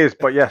who it is.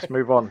 But yes,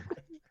 move on.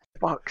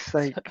 Fuck's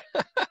sake.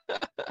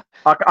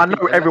 I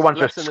know everyone's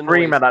just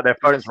screaming at their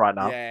phones right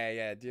now.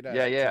 Yeah. Do you know?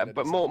 Yeah.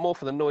 But more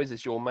for the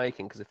noises you're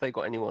making, because if they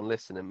got anyone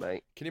listening,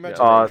 mate. Can you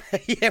imagine?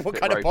 Yeah. What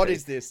kind of pod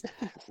is this?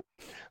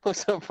 What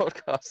sort of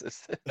podcast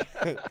is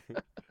this?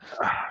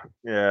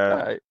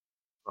 Yeah.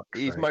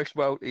 He's most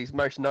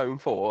known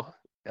for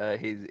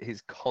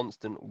his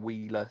constant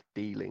wheeler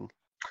dealing.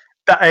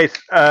 That is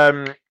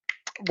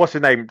what's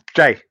his name?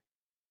 Jay.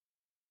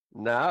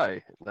 No.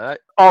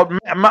 Oh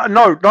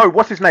no!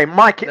 What's his name?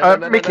 Mike. No.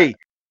 Mickey.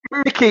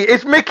 Mickey.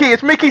 It's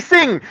Mickey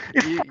Singh.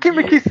 It's fucking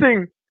Mickey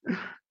Singh.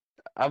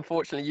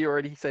 Unfortunately, you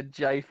already said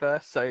Jay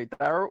first, so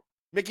Daryl.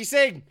 Mickey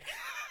Singh.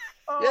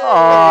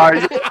 Oh,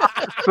 you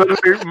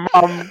absolute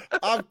mum.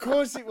 Of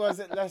course it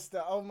was at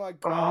Leicester. Oh my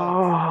god.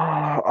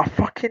 Oh, I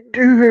fucking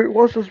knew who it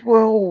was as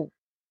well.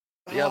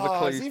 The other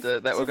clues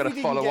that we're going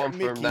to follow on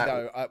Mickey, from that.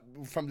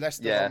 Though, from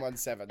Leicester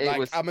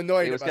 117. I'm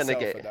annoyed at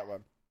myself for that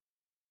one.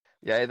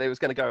 Yeah, they was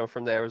going to go on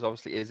from there. As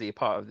obviously, is he a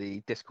part of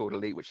the Discord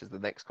elite, which is the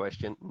next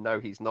question? No,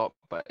 he's not.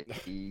 But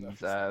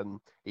he's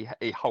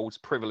he holds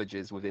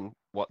privileges within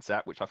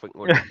WhatsApp, which I think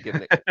would have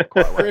given it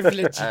quite a way.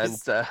 Privileges.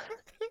 And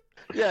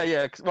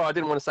yeah. Well, I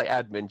didn't want to say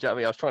admin. Do you know what I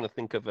mean? I was trying to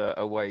think of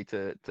a way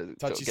to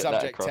touchy sort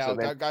of get subject. that across.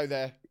 Don't go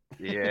there.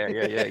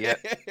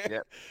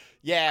 Yeah.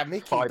 Yeah,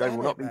 Mickey. Fido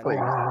will not be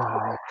pleased.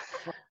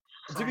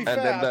 To be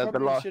And fair,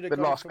 then the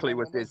last clue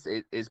was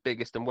his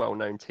biggest and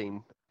well-known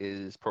team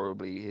is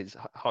probably his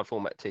hard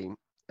format game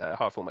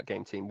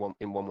team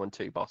in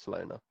 1-1-2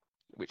 Barcelona,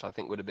 which I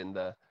think would have been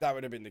the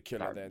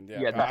killer then.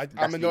 I'm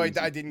that's annoyed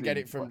that I didn't get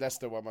it from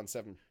Leicester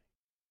 117.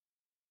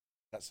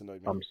 That's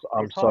annoyed me.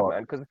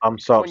 I'm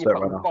so upset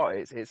right now.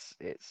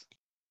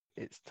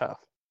 It's tough.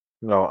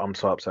 No, I'm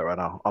so upset right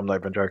now. I'm not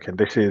even joking.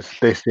 This is.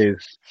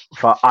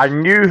 I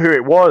knew who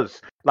it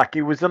was. Like,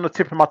 it was on the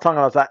tip of my tongue,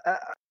 and I was like,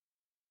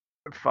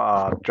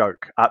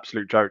 joke,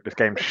 absolute joke. This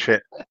game's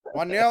shit.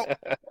 1-0.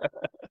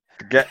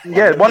 Yeah,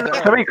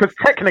 1-0 to me, because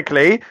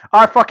technically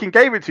I fucking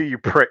gave it to you,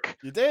 prick.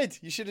 You did.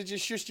 You should have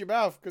just shushed your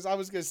mouth, because I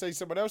was going to say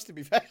someone else. To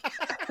be fair.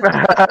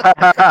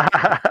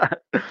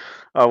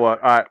 Oh well, all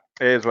right.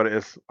 It is what it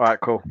is. All right,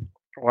 cool.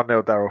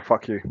 1-0, Daryl.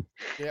 Fuck you.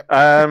 Yep.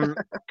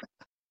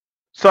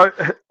 So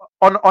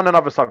on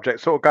another subject,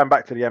 sort of going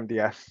back to the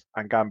MDS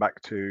and going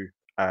back to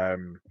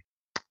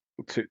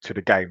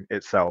the game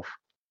itself,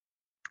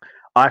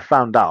 I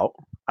found out,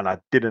 and I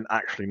didn't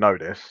actually know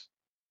this,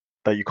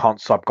 that you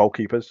can't sub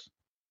goalkeepers.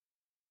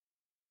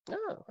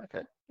 Oh,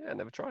 okay. Yeah, I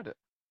never tried it.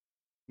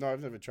 No, I've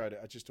never tried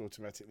it. I just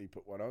automatically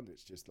put one on.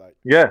 It's just like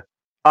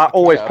I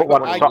always put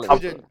one on.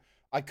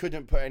 I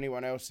couldn't put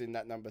anyone else in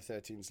that number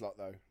 13 slot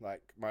though.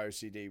 Like my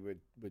OCD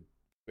would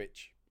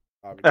switch.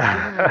 I wouldn't be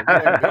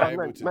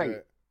able to do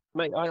it.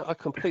 Mate, I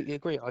completely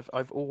agree.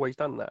 I've always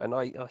done that, and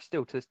I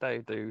still to this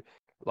day do.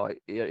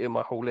 Like in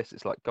my whole list,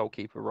 it's like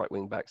goalkeeper, right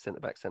wing back, centre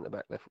back,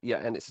 left.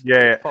 Yeah, and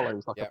it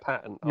follows like a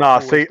pattern. No,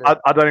 see,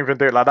 I don't even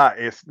do it like that.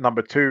 It's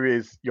number 2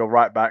 is your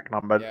right back,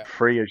 number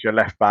 3 is your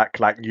left back.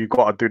 Like, you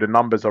got to do the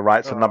numbers all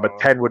right. So number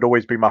 10 would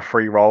always be my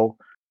free roll.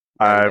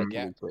 So and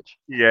then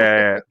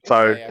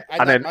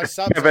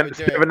 7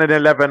 and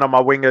 11 are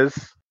my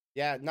wingers.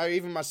 Yeah, no,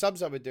 even my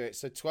subs I would do it.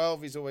 So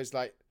 12 is always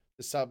like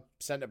the sub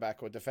centre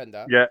back or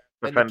defender. Yeah,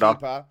 then defender. The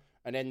keeper,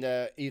 and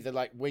then either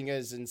like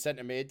wingers and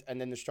centre mid, and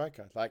then the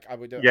striker. Like I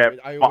would do. Yeah,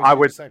 I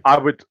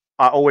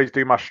always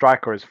do my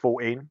striker as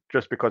 14,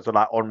 just because of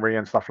like Henry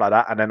and stuff like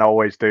that, and then I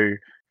always do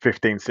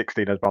 15,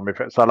 16 as my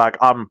midfield. So like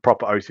I'm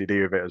proper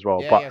OCD with it as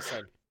well.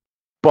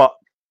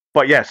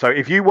 But yeah, so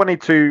if you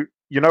wanted to,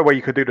 where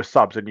you could do the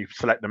subs and you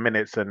select the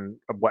minutes and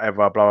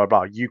whatever, blah blah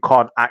blah, you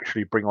can't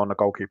actually bring on a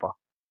goalkeeper.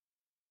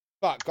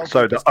 But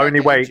so the only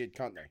way, injured,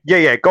 can't they?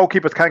 Yeah,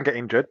 goalkeepers can get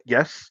injured,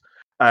 yes.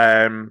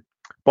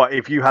 But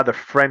if you had a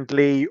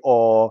friendly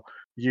or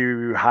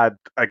you had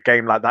a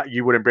game like that,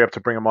 you wouldn't be able to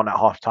bring them on at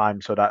half time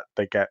so that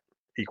they get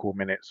equal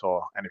minutes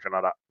or anything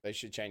like that. They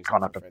should change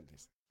that for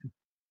friendlies.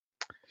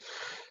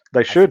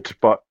 They should,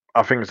 but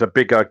I think it's a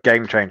bigger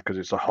game change because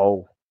it's a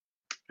whole.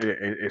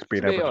 It's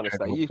been. To be honest,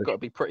 though, you've got to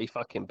be pretty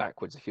fucking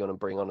backwards if you want to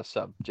bring on a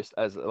sub, just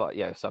as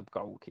sub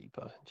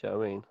goalkeeper. Do you know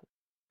what I mean?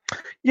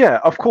 Yeah,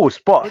 of course,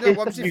 but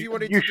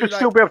you should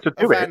still be able to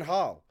do it. Van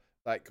Gaal,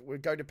 like,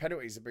 we'd go to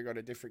penalties and bring on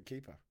a different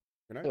keeper.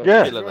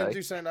 Yeah, if you want to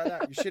do something like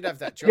that, you should have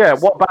that choice. Yeah,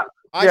 what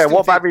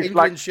about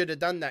England should have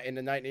done that in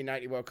the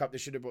 1990 World Cup. They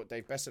should have brought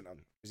Dave Beasant on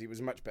because he was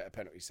a much better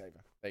penalty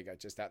saver. There you go,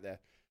 just out there.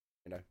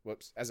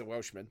 Whoops, as a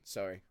Welshman,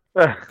 sorry,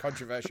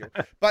 controversial,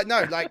 but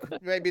no, like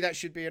maybe that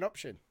should be an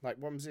option. Like,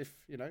 what if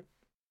you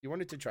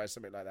wanted to try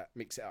something like that,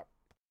 mix it up.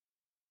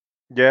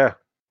 Yeah.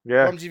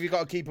 What if you've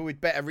got a keeper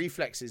with better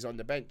reflexes on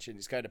the bench and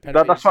it's going to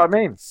penalties? That's what I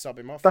mean. Sub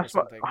him off. That's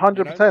what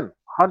 100%.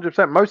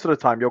 100%. Most of the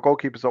time, your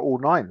goalkeepers are all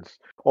 9s,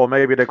 or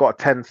maybe they've got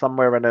a 10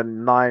 somewhere and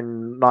then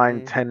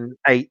 9, 10,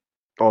 8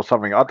 or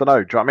something. I don't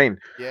know. Do you know what I mean?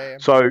 Yeah.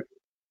 So,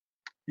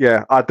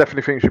 yeah, I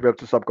definitely think you should be able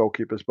to sub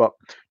goalkeepers, but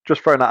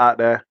just throwing that out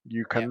there,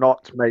 you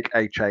cannot make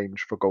a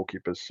change for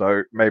goalkeepers.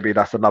 So maybe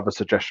that's another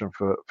suggestion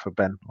for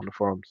Ben on the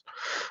forums.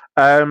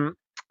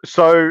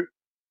 So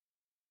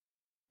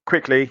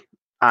quickly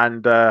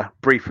and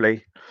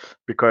briefly,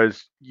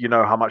 because you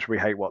know how much we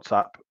hate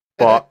WhatsApp,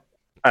 but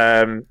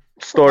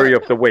story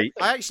of the week.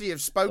 I actually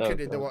have spoken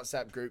in the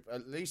WhatsApp group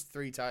at least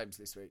 3 times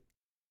this week.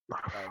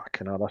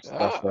 Fucking hell, that's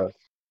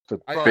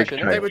a big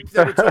change. They were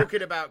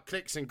talking about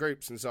clicks and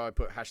groups, and so I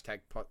put hashtag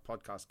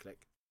podcast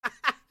click.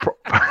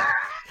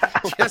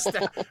 Just out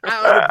of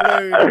the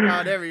blue.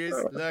 Oh, there he is,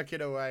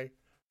 lurking away.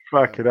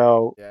 Fucking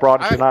hell, Yeah.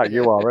 branching out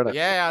you are, innit?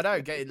 Yeah, I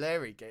know. Getting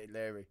Larry.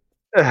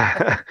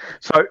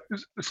 so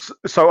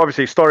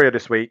obviously, story of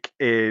this week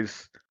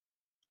is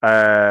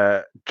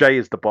Jay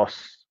is the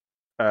boss.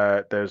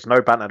 There's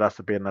no banter that's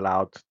being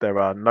allowed. There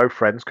are no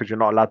friends because you're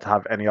not allowed to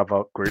have any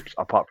other groups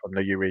apart from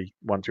the UE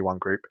 121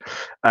 group.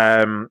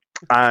 And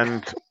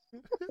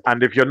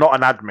if you're not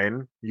an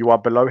admin, you are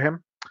below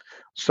him.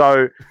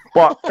 So,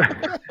 but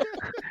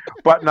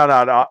but no.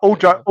 All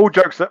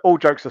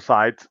jokes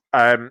aside,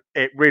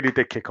 it really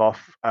did kick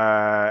off,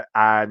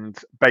 and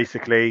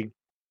basically,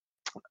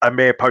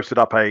 Amir posted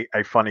up a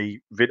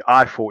funny vid.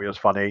 I thought it was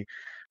funny.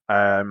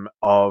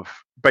 Of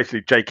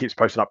basically Jay keeps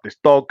posting up this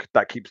dog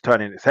that keeps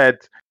turning its head,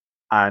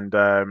 and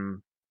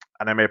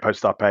Amir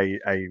posted up a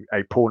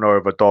porno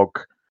of a dog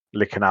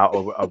licking out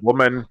of a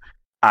woman,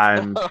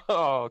 and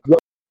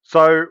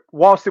so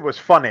whilst it was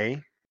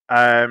funny,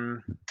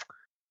 and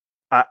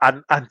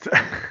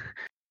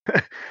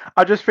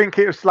I just think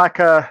it was like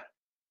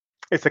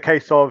it's a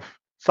case of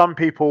some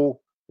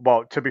people.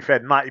 Well, to be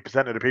fair,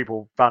 90% of the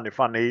people found it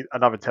funny.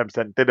 Another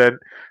 10% didn't.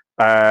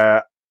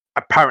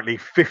 Apparently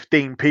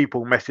 15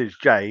 people messaged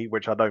Jay,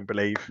 which I don't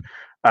believe.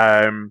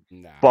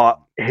 But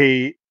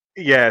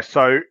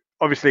so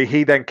obviously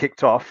he then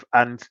kicked off,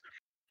 and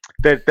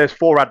there's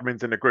 4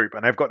 admins in the group,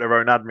 and they've got their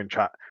own admin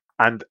chat.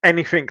 And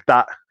anything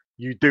that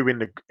you do in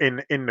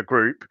the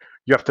group,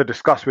 you have to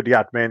discuss with the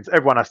admins.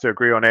 Everyone has to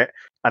agree on it,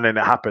 and then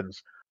it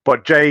happens.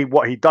 But Jay,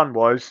 what he done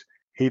was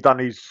he done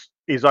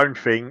his own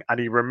thing, and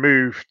he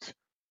removed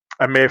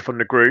Amir from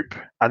the group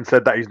and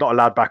said that he's not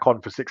allowed back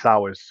on for 6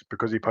 hours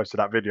because he posted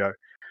that video.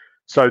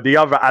 So the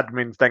other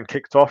admins then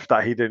kicked off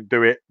that he didn't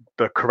do it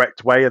the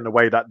correct way and the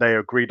way that they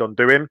agreed on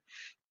doing.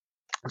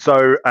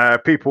 So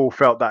people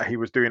felt that he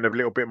was doing a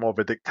little bit more of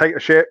a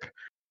dictatorship.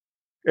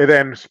 It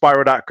then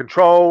spiraled out of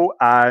control,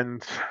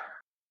 and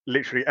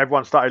literally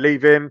everyone started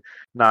leaving.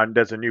 Now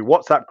there's a new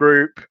WhatsApp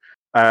group.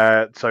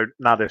 So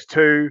now there's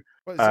 2.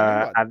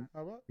 And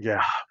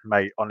yeah,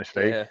 mate,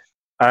 honestly. Yeah.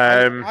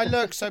 I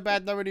look so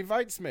bad no one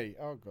invites me.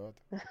 Oh god.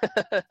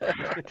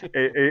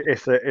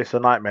 It's a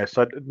nightmare.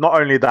 So not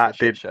only that,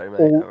 did show,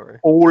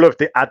 all of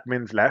the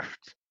admins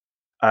left.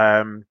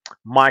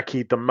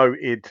 Mikey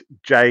demoted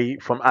Jay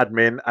from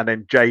admin, and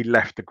then Jay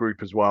left the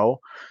group as well.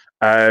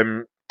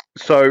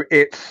 So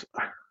it's,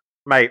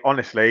 mate,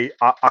 honestly,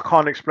 I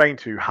can't explain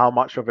to you how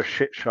much of a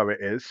shit show it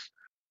is.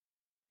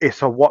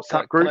 It's a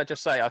WhatsApp group. Can I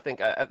just say, I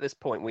think at this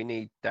point we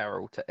need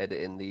Daryl to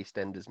edit in the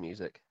EastEnders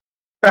music.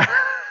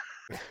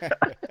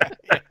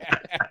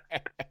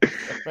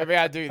 Maybe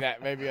I do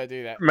that. Mate,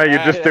 you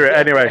just do it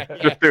anyway.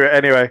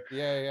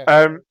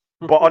 Yeah.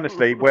 But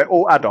honestly, we're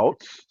all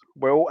adults.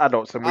 And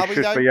we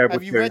should be able to.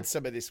 Have you read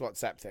some of this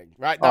WhatsApp thing?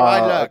 Right now,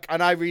 I look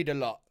and I read a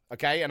lot.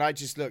 Okay, and I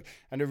just look,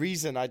 and the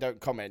reason I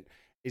don't comment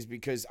is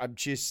because I'm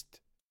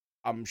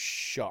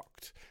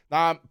shocked.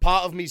 Now,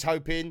 part of me's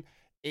hoping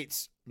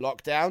it's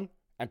lockdown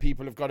and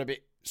people have got a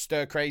bit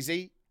stir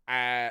crazy,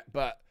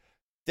 but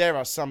there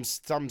are some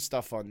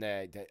stuff on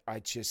there that I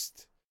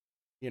just,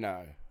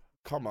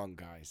 come on,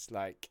 guys.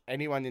 Like,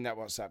 anyone in that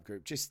WhatsApp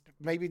group, just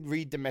maybe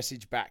read the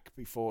message back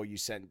before you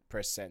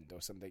press send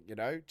or something,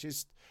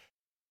 Just,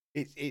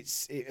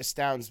 it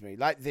astounds me.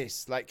 Like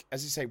this, like,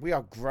 as I say, we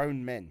are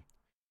grown men.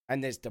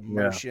 And there's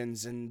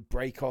demotions and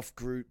break-off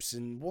groups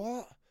and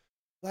what?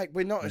 Like,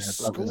 we're not at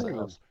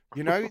school,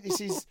 This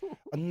is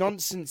a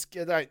nonsense,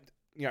 like,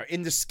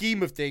 in the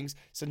scheme of things,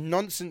 it's a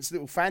nonsense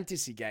little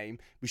fantasy game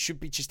we should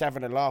be just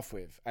having a laugh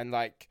with. And,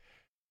 like,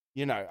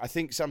 I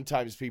think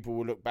sometimes people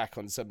will look back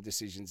on some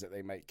decisions that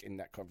they make in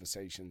that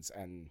conversations,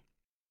 and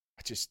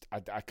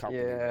I can't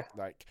believe it.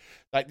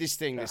 Like this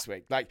thing this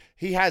week, like,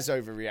 he has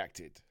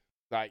overreacted.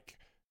 Like,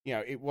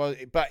 it was,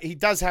 but he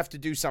does have to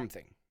do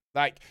something.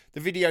 Like, the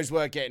videos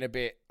were getting a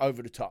bit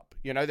over the top.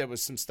 There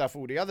was some stuff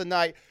all the other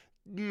night,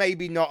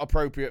 maybe not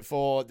appropriate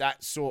for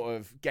that sort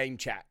of game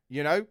chat,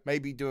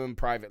 maybe do them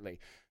privately.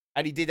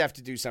 And he did have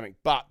to do something.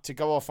 But to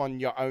go off on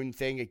your own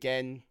thing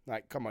again,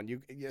 like, come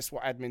on, that's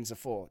what admins are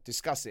for.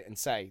 Discuss it and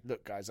say,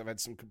 look, guys, I've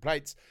had some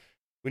complaints.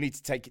 We need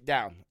to take it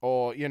down.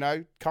 Or,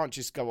 can't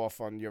just go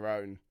off on your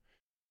own.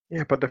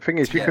 Yeah, but the thing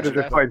is, you could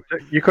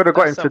have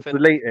got him to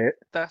delete it.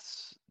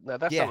 That's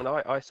something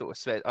I sort of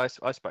said. I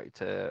spoke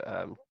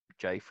to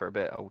Jay for a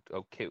bit, old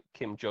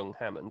Kim Jong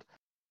Hammond,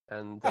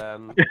 and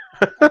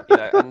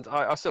and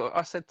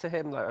I said to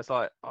him, like, I was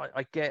like,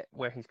 I get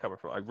where he's coming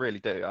from. I really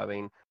do. I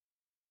mean,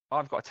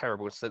 I've got a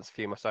terrible sense of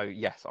humour, so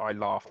yes, I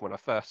laughed when I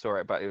first saw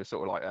it, but it was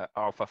sort of like,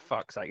 oh, for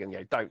fuck's sake, and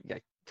don't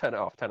turn it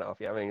off.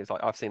 Yeah, I mean, it's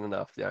like, I've seen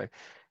enough,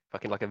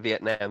 fucking like a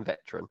Vietnam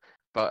veteran.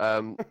 But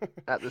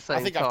at the same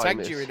time, I think I've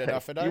tagged you in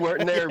enough. You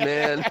weren't there,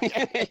 man.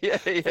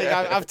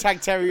 yeah. I've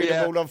tagged Terry in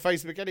all on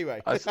Facebook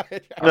anyway. I've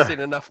seen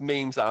enough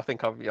memes that I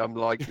think I'm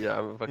like,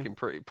 I'm fucking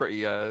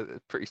pretty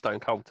stone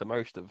cold to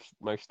most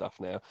stuff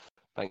now.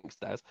 Thanks,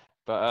 Daz.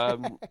 But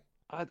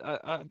I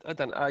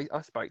don't.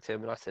 I spoke to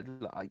him and I said,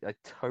 look, I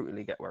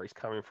totally get where he's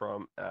coming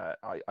from.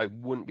 I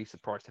wouldn't be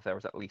surprised if there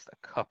was at least a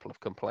couple of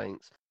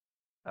complaints.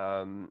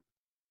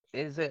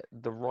 is it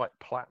the right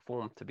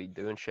platform to be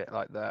doing shit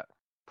like that?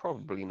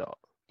 Probably not.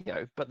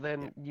 But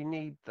then you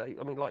need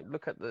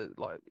look at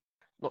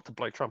not to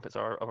blow trumpets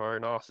of our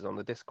own asses on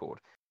the Discord,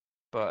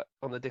 but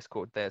on the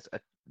Discord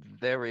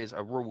there is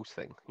a rules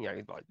thing.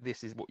 Like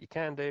this is what you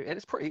can do, and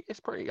it's pretty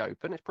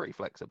open, it's pretty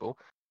flexible.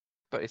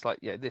 But it's like,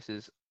 this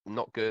is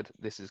not good,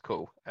 this is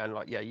cool, and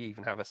you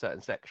even have a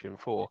certain section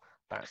for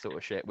that sort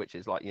of shit, which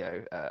is like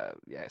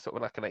sort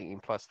of like an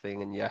 18+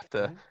 thing, and you have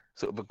to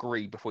sort of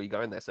agree before you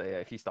go in there. So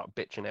if you start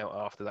bitching out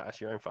after that,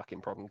 that's your own fucking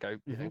problem. Go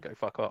go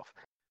fuck off.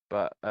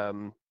 But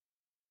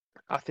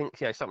I think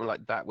something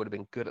like that would have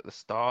been good at the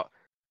start.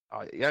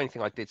 The only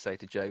thing I did say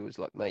to Jay was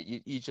like, mate,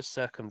 you just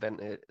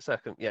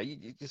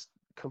you just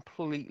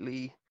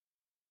completely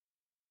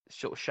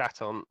sort of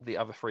shat on the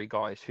other three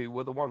guys who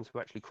were the ones who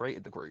actually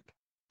created the group.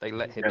 They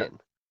let him in.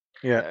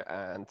 Yeah.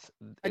 And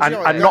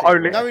not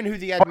only knowing who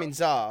the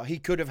admins are, he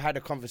could have had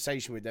a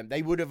conversation with them.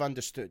 They would have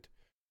understood.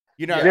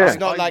 It's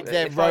not like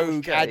they're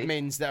rogue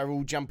admins that are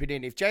all jumping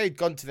in. If Jay had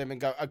gone to them and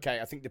go, okay,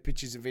 I think the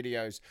pictures and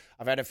videos,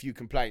 I've had a few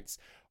complaints,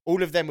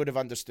 all of them would have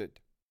understood.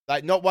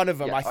 Like, not one of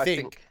them, I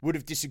think, would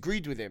have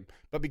disagreed with him.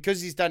 But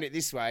because he's done it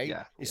this way,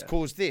 it's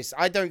caused this.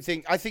 I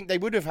think they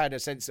would have had a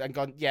sense and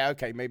gone, yeah,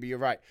 okay, maybe you're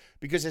right.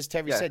 Because as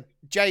Terry said,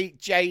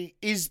 Jay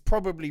is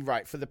probably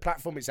right for the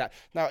platform it's at.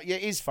 Now,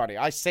 it is funny.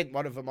 I sent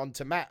one of them on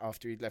to Matt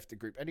after he'd left the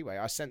group anyway.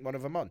 I sent one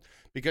of them on.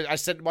 Because I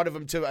sent one of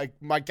them to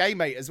my gay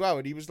mate as well.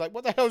 And he was like,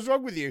 what the hell's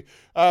wrong with you?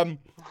 So,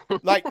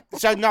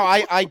 no,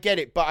 I get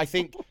it. But I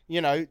think,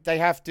 they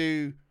have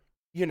to...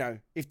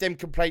 if them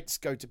complaints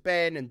go to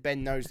Ben and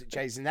Ben knows that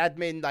Jay's an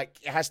admin,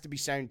 it has to be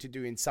shown to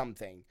doing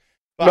something.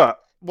 But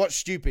what's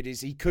stupid is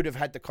he could have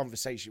had the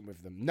conversation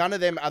with them. None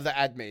of them other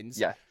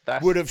admins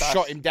would have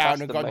shot him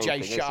down and gone,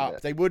 Jay, shut up.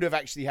 They would have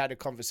actually had a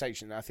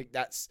conversation. And I think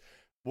that's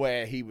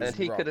where he was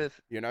wrong, could have,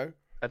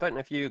 I don't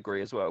know if you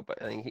agree as well,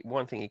 but I think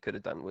one thing he could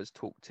have done was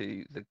talk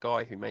to the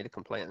guy who made a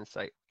complaint and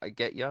say, I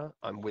get you,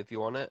 I'm with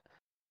you on it,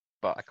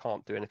 but I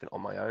can't do anything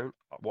on my own.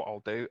 What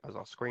I'll do is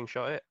I'll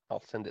screenshot it,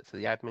 I'll send it to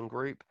the admin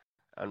group,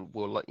 and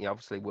we'll let you.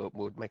 Obviously,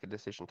 we'll make a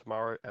decision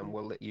tomorrow, and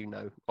we'll let you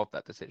know of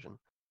that decision.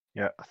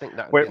 Yeah, I think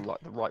that would be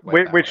the right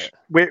way.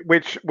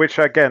 Which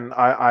again,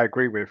 I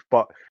agree with,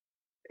 but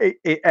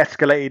it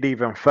escalated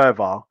even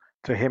further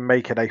to him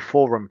making a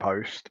forum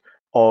post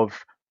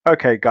of,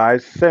 okay,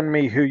 guys, send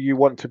me who you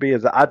want to be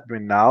as an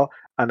admin now,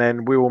 and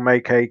then we will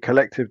make a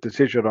collective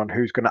decision on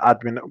who's going to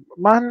admin.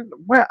 Man,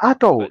 we're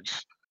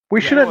adults.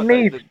 We shouldn't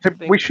need to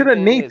be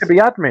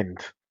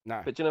admined. No.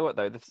 But do you know what,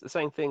 though? The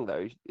same thing,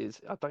 though, is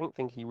I don't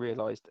think he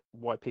realised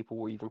why people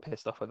were even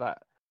pissed off with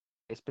that.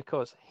 It's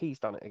because he's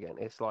done it again.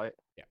 It's like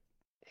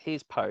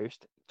his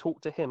post, talk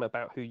to him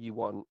about who you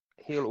want.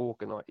 He'll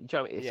organise. Do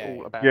you know, it's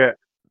all about... Yeah.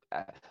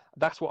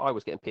 That's what I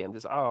was getting PM'd.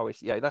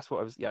 That's what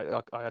I was...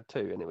 I had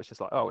two, and it was just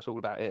like, it's all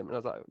about him. And I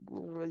was like,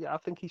 I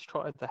think he's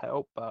trying to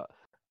help, but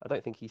I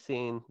don't think he's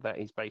seeing that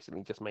he's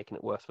basically just making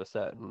it worse for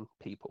certain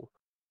people.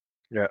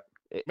 Yeah.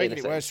 Making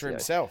it worse for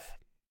himself.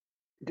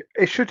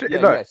 It should.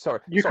 Sorry.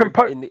 You sorry,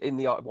 can in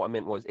the what I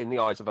meant was in the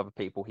eyes of other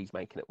people, he's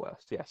making it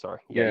worse. Yeah, sorry.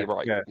 Yeah, you're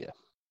right. Yeah.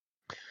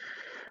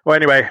 Well,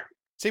 anyway.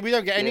 See, we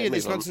don't get any of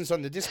this nonsense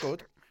on the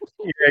Discord.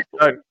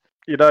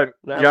 You don't.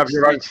 No, you have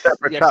your own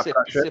separate chat.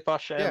 Sip our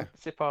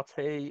sip our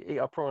tea, eat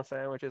our prawn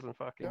sandwiches, and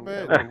fucking.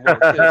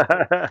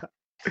 I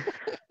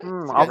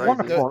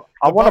want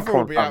a prawn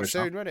will be out sandwich.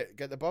 soon, won't it?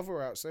 Get the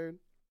bother out soon.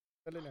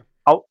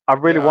 I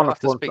really want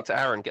to speak to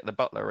Aaron, get the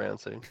butler around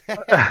soon.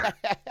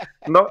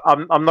 No,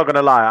 I'm not going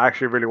to lie. I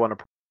actually really want a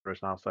prawn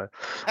now. So,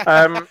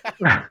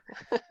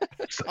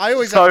 I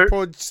always have a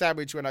prawn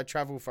sandwich when I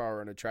travel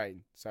far on a train.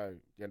 So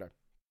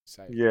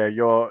yeah,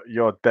 you're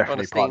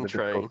definitely part of the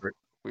Discord group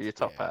with your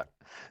top hat.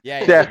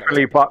 Yeah,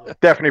 definitely part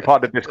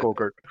of the Discord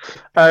group.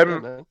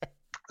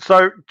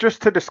 So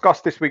just to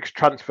discuss this week's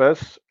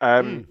transfers,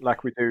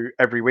 like we do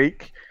every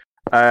week.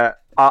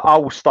 I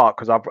will start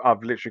because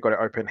I've literally got it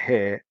open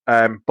here.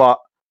 But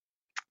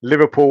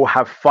Liverpool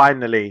have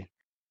finally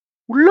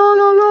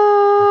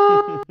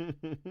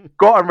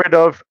gotten rid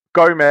of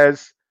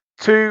Gomez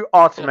to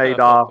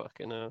Artemida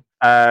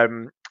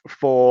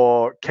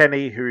for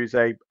Kenny, who is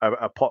a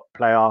pot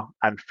player,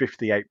 and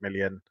 58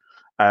 million.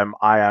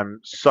 I am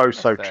so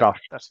chuffed.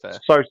 That's fair.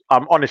 So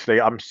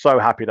I'm so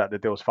happy that the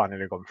deal's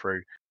finally gone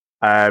through.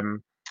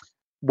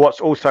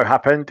 What's also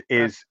happened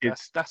is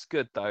that's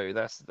good though.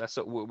 That's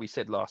sort of what we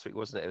said last week,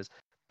 wasn't it? It was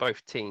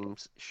both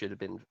teams should have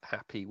been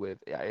happy with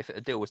if a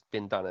deal was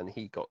been done and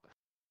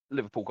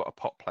Liverpool got a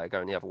pot player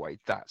going the other way.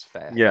 That's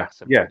fair. Yeah,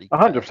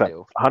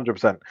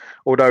 100%.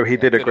 Although he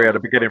did agree at the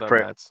beginning for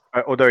it.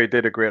 Although he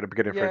did agree at the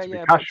beginning for it to be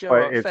cash,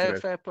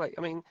 fair play.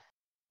 I mean,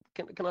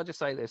 can I just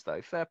say this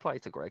though? Fair play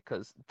to Greg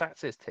because that's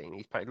his team.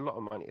 He's paid a lot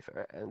of money for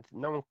it, and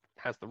no one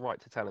has the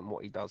right to tell him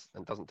what he does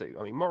and doesn't do.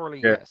 I mean,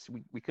 morally, yes,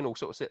 we can all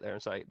sort of sit there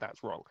and say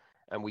that's wrong,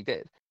 and we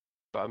did.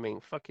 But I mean,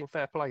 fucking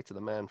fair play to the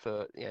man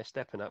for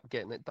stepping up,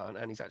 getting it done,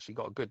 and he's actually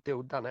got a good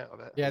deal done out of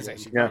it. Yeah, he's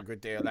actually got a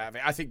good deal out of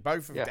it. I think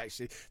both of them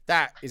actually.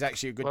 That is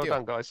actually a good deal. Well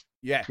done, guys.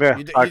 Yeah,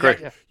 I agree.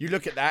 You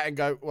look at that and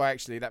go, well,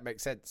 actually, that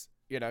makes sense.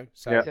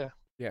 So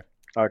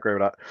I agree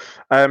with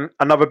that.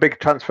 Another big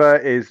transfer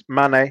is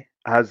Mane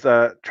has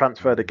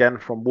transferred again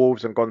from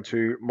Wolves and gone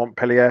to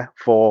Montpellier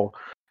for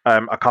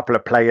a couple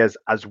of players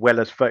as well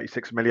as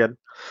 36 million.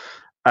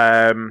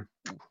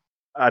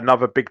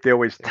 Another big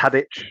deal is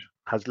Tadic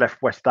has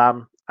left West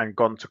Ham and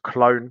gone to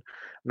Cologne.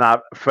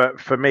 Now,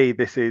 for me,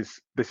 this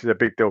is a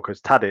big deal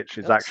because Tadic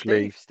is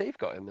actually Steve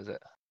got him, is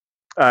it?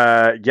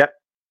 Yep.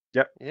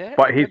 Yeah,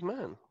 but he's good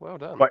man. Well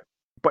done.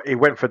 But he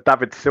went for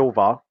David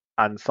Silva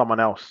and someone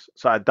else.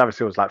 So David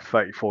Silva's like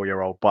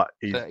 34-year-old, but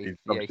he's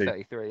obviously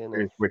 33, isn't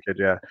he? he's wicked.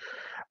 Yeah.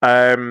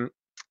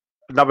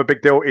 Another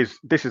big deal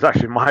this is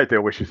actually my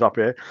deal, which is up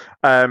here.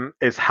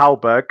 Is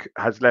Halberg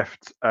has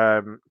left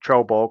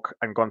Trelleborg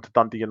and gone to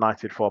Dundee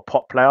United for a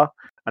pot player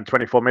and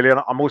 24 million.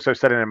 I'm also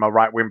selling him a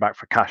right wing back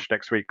for cash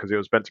next week because it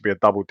was meant to be a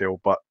double deal,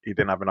 but he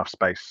didn't have enough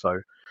space, so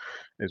it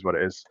is what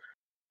it is.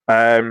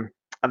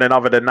 And then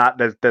other than that,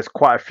 there's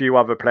quite a few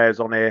other players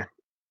on here.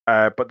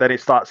 But then it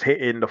starts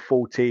hitting the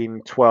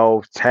 14,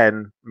 12,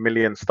 10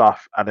 million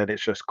stuff, and then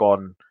it's just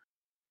gone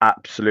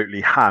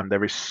absolutely ham.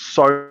 There is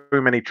so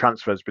many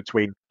transfers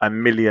between $1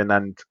 million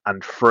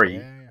and 3.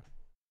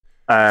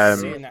 Yeah.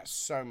 Seeing that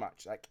so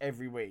much, like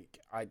every week.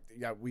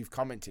 We've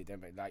commented,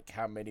 haven't we? Like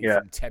how many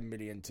from 10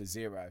 million to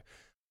 0.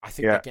 I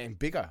think they're getting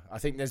bigger. I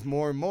think there's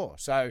more and more.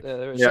 So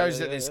it shows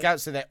that the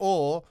scouts are there.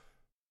 Or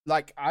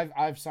like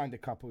I've signed a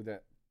couple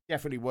that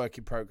definitely work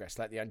in progress.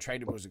 Like the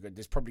untrainables are good.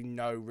 There's probably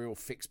no real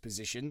fixed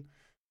position,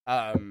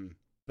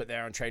 but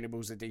their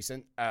untrainables are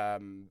decent. I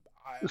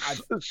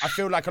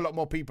feel like a lot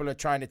more people are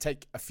trying to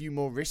take a few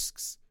more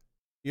risks,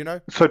 you know.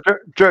 So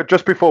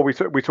just before we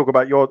talk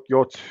about your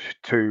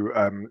two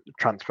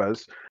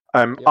transfers,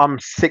 I'm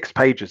 6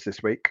 pages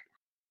this week.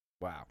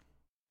 Wow.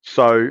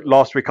 So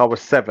last week I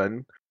was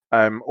 7.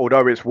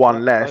 Although it's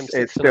one less,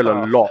 it's still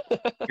a lot.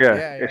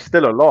 Yeah, it's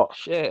still a lot.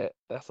 Shit,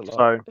 that's a lot.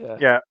 So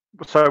yeah.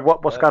 So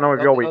what's going on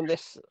with your week?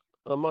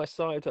 On my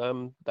side,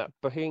 that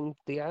Brahim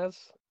Diaz,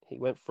 he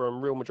went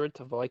from Real Madrid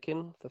to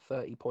Viking for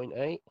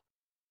 30.8.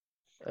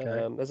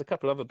 Okay. There's a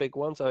couple other big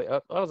ones. I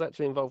was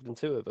actually involved in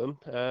 2 of them.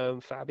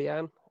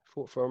 Fabian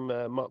from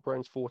Mark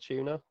Brown's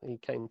Fortuna. He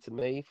came to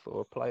me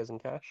for players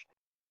and cash.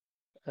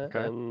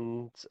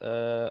 And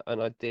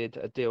I did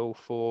a deal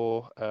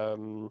for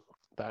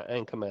that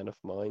anchorman of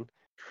mine.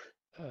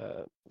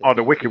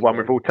 The wicked one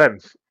with all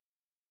 10s.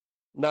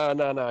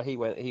 No. He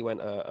went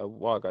a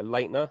while ago.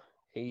 Leitner.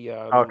 He's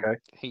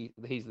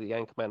the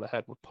anchorman I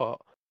had with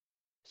Pot.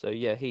 So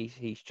yeah,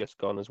 he's just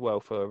gone as well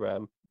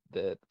for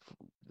the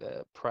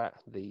Pratt,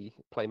 the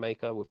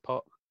playmaker with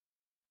Pot.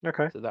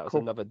 Okay. So that was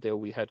another deal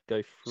we had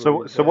go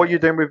through. So what are you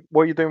doing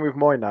with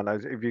Moynihan?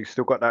 Have you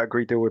still got that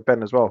agreed deal with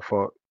Ben as well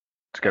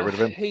to get rid of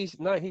him? He's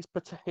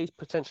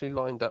potentially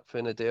lined up for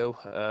a deal.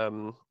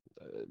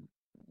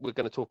 We're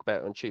going to talk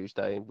about it on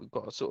Tuesday, and we've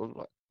got a sort of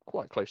like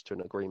quite close to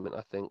an agreement,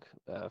 I think,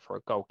 for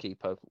a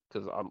goalkeeper,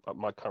 because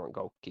my current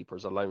goalkeeper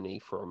is a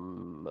loanee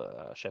from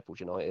Sheffield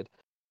United.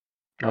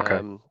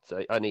 Okay.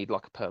 So I need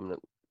like a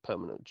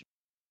permanent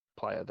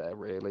player there,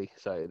 really.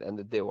 So, and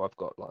the deal I've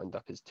got lined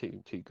up is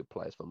two good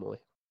players for Moy.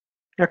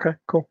 Okay,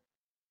 cool.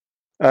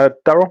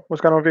 Daryl,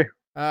 what's going on with you?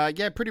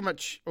 Yeah, pretty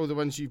much all the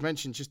ones you've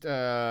mentioned. Just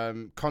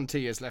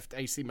Conte has left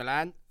AC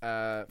Milan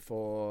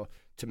to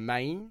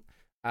Maine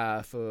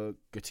for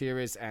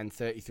Gutierrez and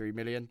 33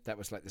 million. That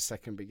was like the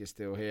second biggest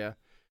deal here.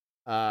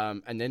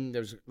 And then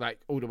there's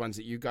like all the ones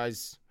that you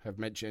guys have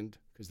mentioned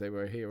because they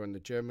were here on the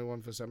German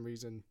one for some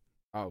reason.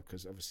 Oh,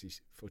 because obviously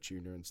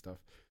Fortuna and stuff.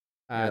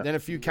 Then a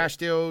few cash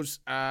deals.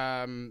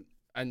 And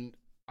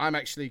I'm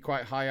actually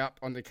quite high up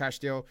on the cash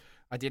deal.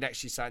 I did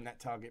actually sign that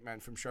target man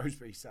from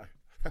Shrewsbury, so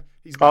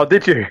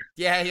did you?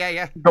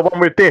 Yeah. The one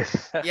with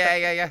this?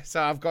 Yeah.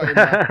 So I've got him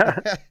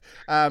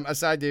now. I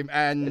signed him,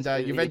 and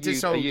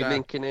Juventus sold. Are you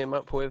linking him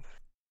up with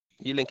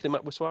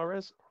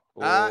Suarez?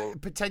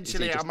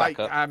 Potentially, I might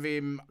have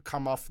him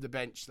come off the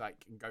bench,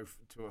 like and go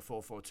to a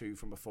 4-4-2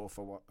 from a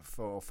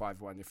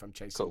 4-4-5-1 if I'm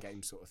chasing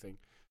games, sort of thing.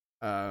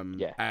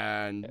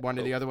 One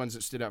of the other ones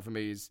that stood out for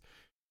me is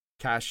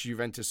cash.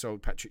 Juventus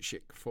sold Patrick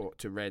Schick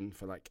to Rennes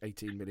for like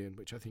 18 million,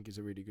 which I think is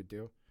a really good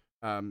deal.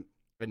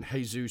 And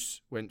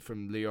Jesus went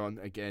from Lyon,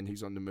 again,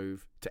 he's on the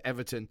move, to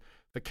Everton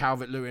for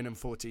Calvert-Lewin and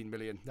 14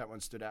 million. That one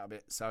stood out a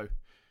bit. So,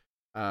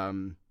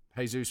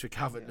 Jesus for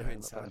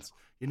Calvert-Lewin sounds,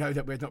 you know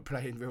that we're not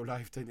playing real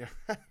life, don't you?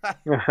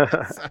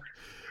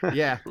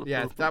 Yeah,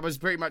 that was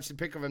pretty much the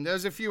pick of them.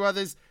 There's a few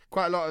others,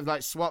 quite a lot of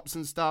like swaps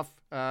and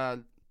stuff,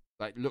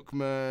 like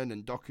Lookman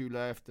and Doku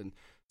left, and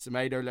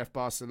Semedo left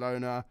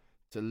Barcelona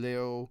to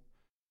Lille.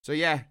 So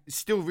yeah, it's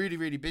still really,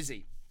 really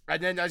busy.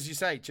 And then, as you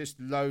say, just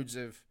loads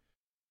of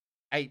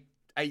 8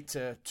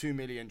 to 2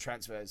 million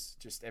transfers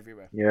just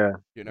everywhere. Yeah,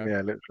 you know.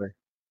 Yeah, literally.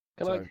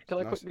 Can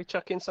I quickly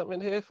chuck in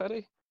something here,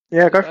 Freddy?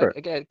 Yeah, go for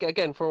it.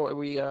 Again, for what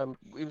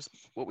it was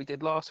what we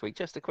did last week.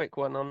 Just a quick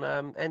one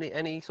on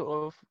any sort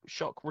of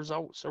shock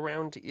results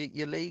around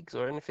your leagues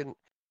or anything.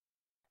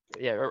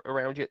 Yeah,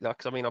 around you.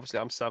 Because I mean, obviously,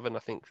 I'm Southern. I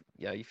think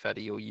you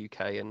Freddy, you're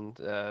UK, and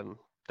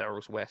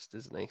Daryl's West,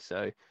 isn't he?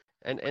 So,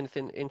 and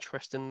anything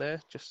interesting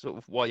there? Just sort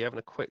of while you're having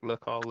a quick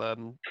look, I'll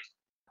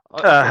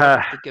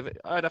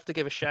I'd have to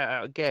give a shout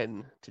out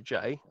again to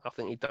Jay. I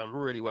think he'd done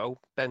really well.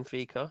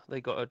 Benfica,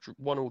 they got a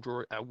 1-1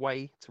 draw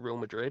away to Real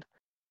Madrid.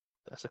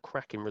 That's a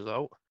cracking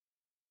result.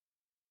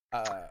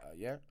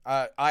 Yeah.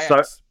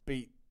 Ajax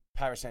beat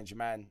Paris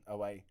Saint-Germain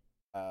away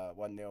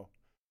 1-0,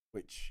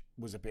 which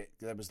was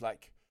there was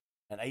like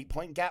an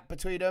 8-point gap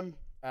between them.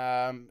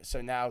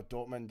 So now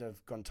Dortmund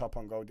have gone top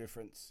on goal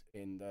difference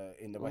in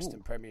the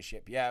Western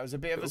Premiership. Yeah, it was a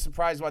bit of a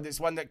surprise one. It's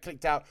one that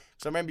clicked out.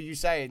 So I remember you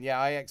saying,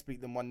 Ajax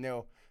beat them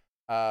 1-0.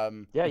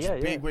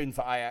 Big win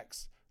for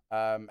Ajax.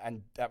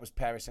 And that was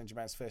Paris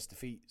Saint-Germain's first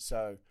defeat.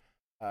 So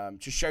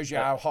just shows you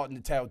how hot in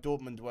the tail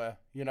Dortmund were,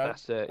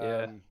 That's it,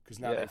 yeah. Because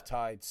now they've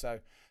tied. So,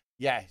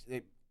 yeah,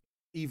 it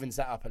evens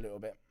that up a little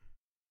bit.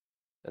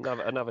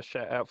 Another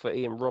shout out for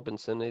Ian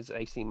Robinson, his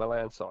AC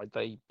Milan side.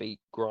 They beat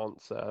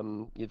Grant's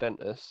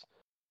Juventus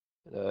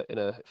in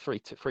a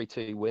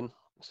 3-2 win.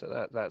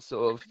 So that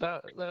sort of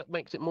that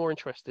makes it more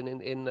interesting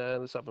in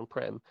the Southern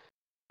Prem,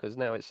 because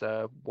now it's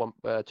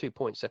 2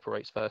 points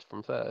separates first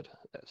from third.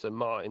 So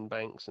Martin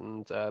Banks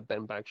and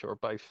Ben Bagshaw are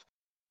both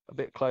a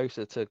bit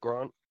closer to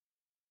Grant.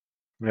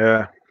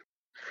 Yeah.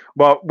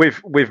 Well,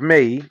 with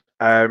me,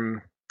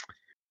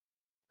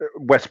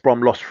 West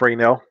Brom lost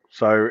 3-0,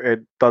 so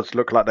it does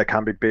look like they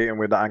can be beaten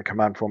with the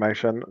anchorman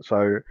formation.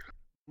 So,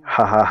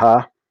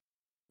 ha.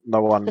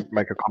 No one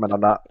make a comment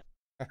on that.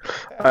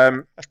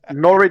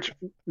 Norwich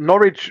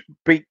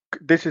beat.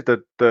 This is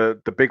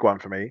the big one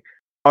for me.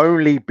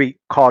 Only beat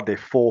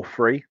Cardiff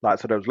 4-3.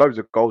 So there was loads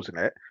of goals in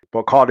it,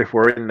 but Cardiff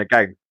were in the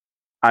game,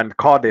 and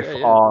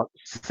Cardiff are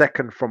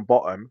second from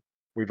bottom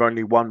with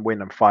only 1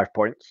 win and 5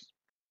 points.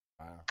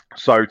 Wow.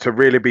 So to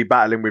really be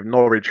battling with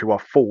Norwich, who are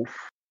fifth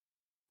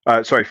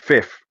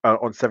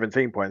on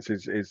 17 points,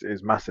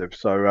 is massive.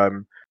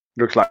 So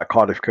looks like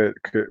Cardiff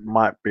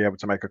might be able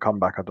to make a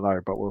comeback. I don't know,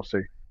 but we'll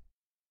see.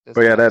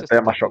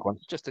 They're my shock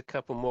ones. Just a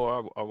couple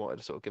more I wanted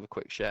to sort of give a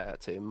quick shout out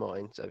to in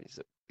mine. So it's,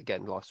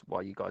 again,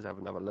 while you guys have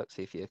another look,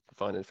 see if you can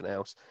find anything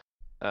else.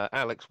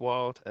 Alex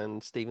Wild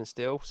and Stephen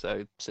Steele,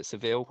 so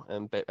Seville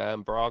and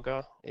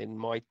Braga in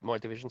my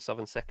division,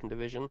 Southern Second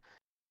Division.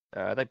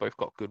 They both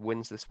got good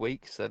wins this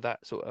week, so that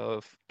sort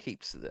of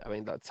keeps.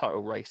 That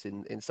title race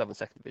in Southern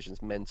Second Division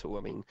is mental.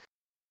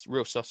 It's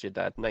Real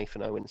Sociedad,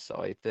 Nathan Owen's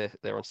side.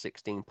 They're on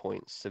 16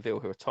 points. Seville,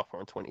 who are top,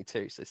 are on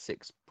 22, so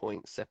 6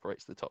 points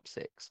separates the top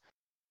 6.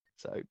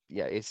 So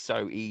yeah, it's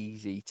so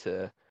easy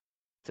for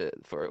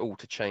it all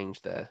to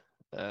change there.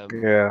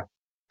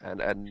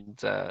 And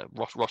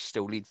Ross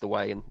still leads the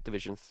way in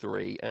Division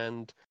 3,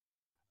 and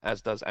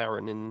as does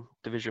Aaron in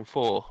Division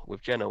 4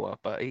 with Genoa,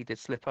 but he did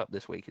slip up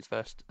this week. His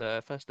first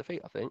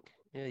defeat, I think.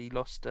 Yeah, he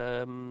lost.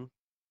 Let me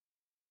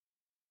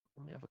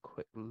have a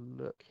quick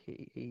look.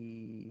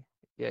 He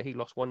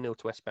lost 1-0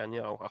 to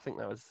Espanyol. I think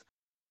that was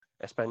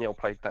Espanyol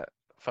played that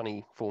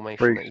funny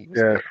formation.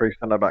 Three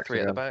centre backs. 3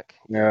 at the back.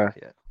 Yeah.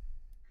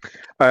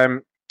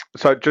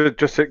 So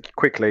just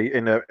quickly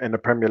in the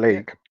Premier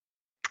League,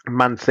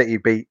 Man City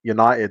beat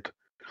United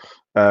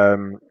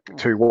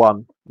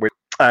 2-1.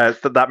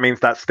 So that means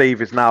that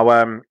Steve is now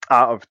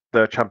out of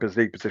the Champions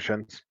League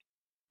positions.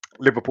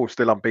 Liverpool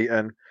still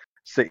unbeaten.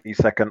 City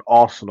second.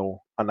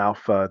 Arsenal are now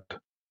third.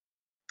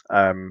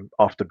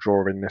 After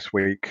drawing this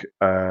week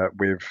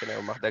with,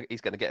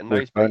 he's going to get a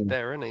nosebleed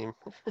there, isn't he?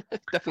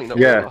 Definitely not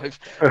real life.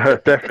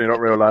 Definitely not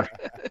real life.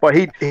 But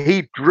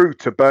he drew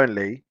to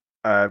Burnley,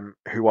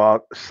 who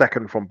are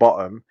second from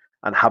bottom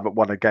and haven't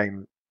won a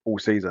game all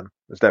season.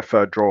 It's their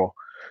third draw.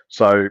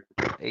 So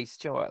he's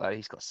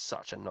got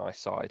such a nice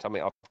side.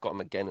 I've got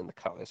him again in the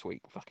cup this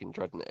week. Fucking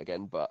dreading it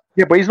again, but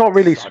he's not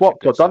really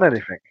swapped or done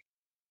anything.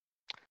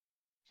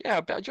 Yeah,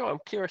 but Joe, I'm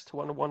curious to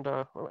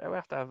wonder. We'll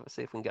have to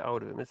see if we can get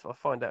hold of him. If I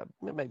find out,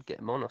 maybe get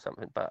him on or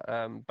something. But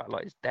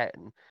like his debt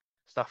and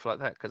stuff like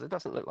that, because it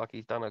doesn't look like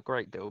he's done a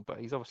great deal, but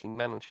he's obviously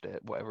managed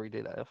it, whatever he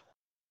did have.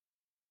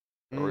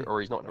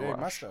 Or he's not in a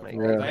rush. Maybe.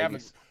 They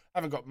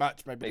haven't got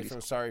much. Maybe they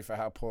feel sorry for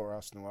how poor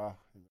Arsenal are.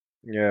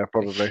 Yeah,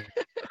 probably.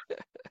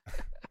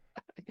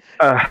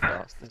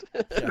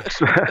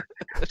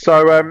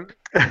 So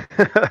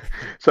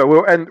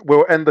we'll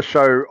end the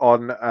show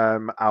on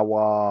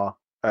our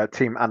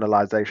team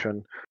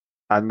analysation,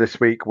 and this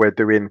week we're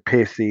doing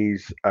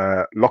Piercy's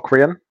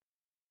Locrian,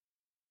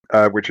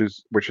 which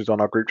is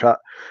on our group chat.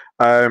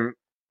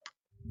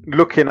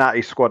 Looking at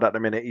his squad at the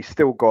minute, he's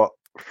still got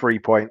 3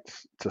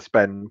 points to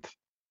spend.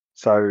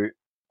 So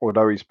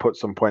although he's put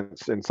some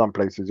points in some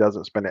places, he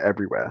hasn't spent it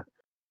everywhere.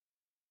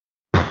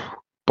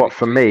 But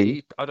for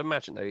me, I'd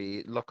imagine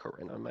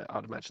Locrian.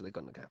 I'd imagine they're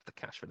going to have the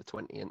cash for the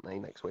 20, aren't they,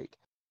 next week?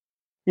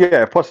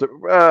 Yeah,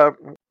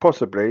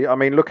 possibly. I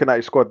mean, looking at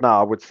his squad now,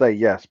 I would say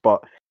yes,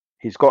 but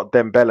he's got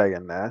Dembele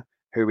in there,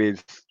 who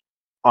is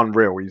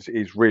unreal.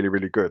 He's really,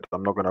 really good.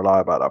 I'm not going to lie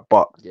about that.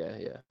 But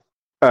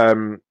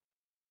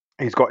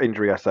he's got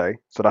injury essay,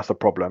 so that's a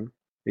problem.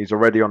 He's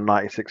already on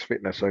 96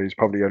 fitness, so he's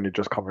probably only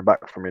just coming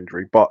back from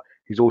injury. But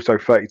he's also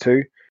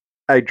 32.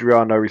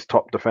 Adriano is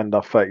top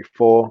defender,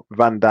 34.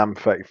 Van Dam,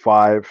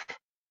 35.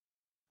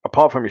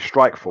 Apart from his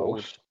strike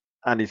force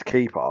and his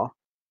keeper,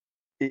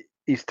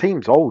 his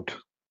team's old.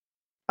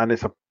 And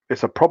it's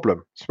it's a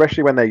problem,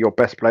 especially when they're your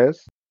best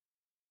players.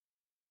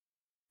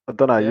 I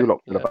don't know how you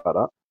lot feel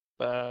about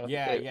that.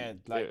 Yeah,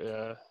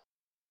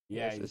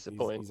 it's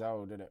disappointing. He's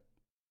old, isn't it?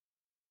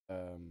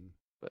 And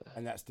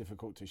that's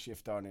difficult to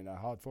shift on in a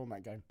hard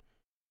format game.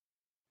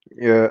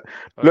 Yeah,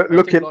 I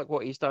do like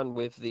what he's done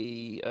with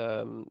the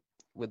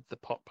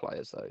pot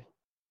players though.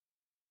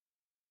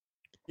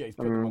 Yeah, he's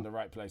put them on the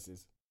right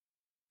places.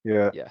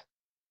 Yeah. I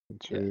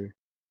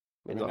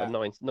mean, like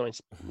a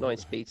nine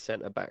speed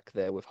centre back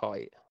there with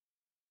height.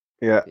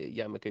 Yeah.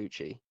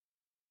 Yamaguchi.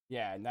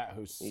 Yeah, and that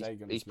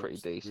he's pretty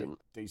decent.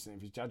 Decent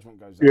if his judgment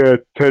goes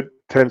up. Yeah,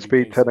 10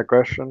 speed, decent. 10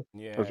 aggression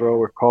as well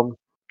with Com.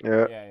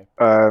 Yeah.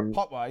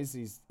 Pot wise,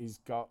 he's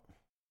got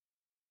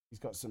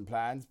some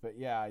plans, but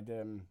yeah, I'd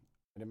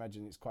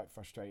imagine it's quite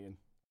frustrating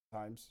at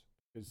times.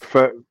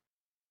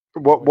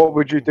 What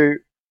would you do?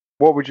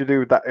 What would you do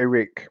with that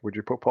Eric? Would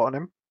you put pot on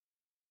him?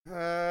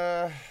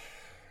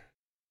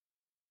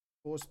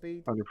 4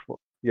 speed.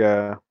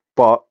 Yeah,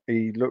 but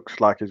he looks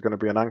like he's going to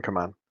be an anchor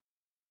man.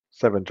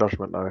 7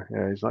 judgment though.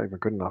 Yeah, he's not even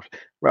good enough.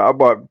 Well,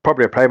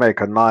 probably a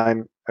playmaker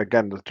 9.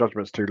 Again, the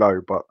judgment's too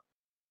low, but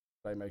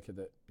playmaker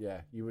that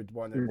you would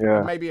want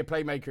maybe a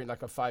playmaker in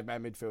like a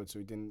 5-man midfield, so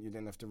you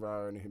didn't have to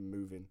rely on him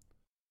moving.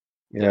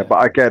 Yeah,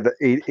 but again,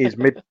 he's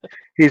mid.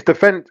 His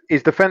defense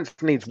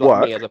needs not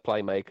work. Me as a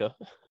playmaker.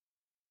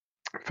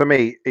 For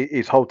me,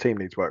 his whole team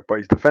needs work, but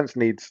his defense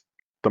needs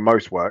the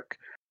most work.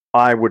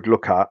 I would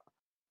look at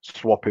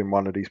swapping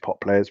one of these pot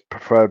players,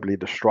 preferably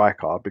the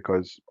striker,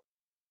 because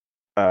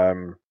I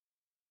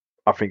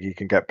think he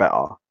can get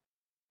better,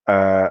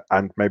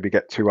 and maybe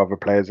get 2 other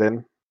players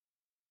in.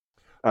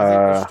 I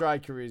think the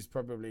striker is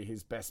probably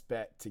his best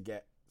bet to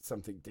get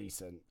something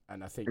decent,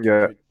 and I think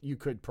he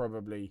could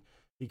probably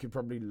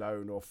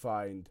loan or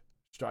find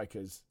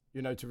strikers,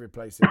 to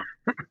replace him.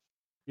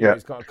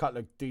 He's got a couple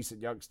of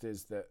decent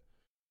youngsters that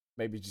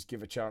maybe just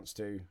give a chance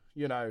to.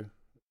 I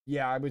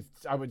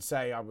would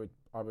say I would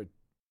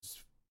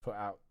put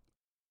out.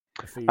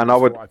 And I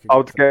would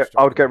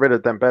get rid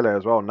of Dembele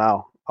as well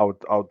now.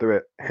 I'll do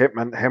it. Him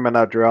and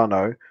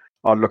Adriano.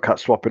 I'll look at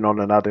swapping on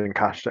and adding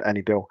cash to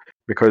any deal,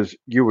 because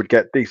you would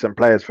get decent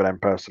players for them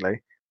personally.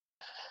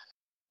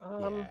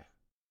 I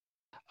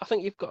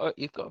think you've got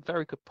a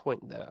very good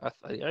point there.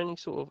 The only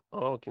sort of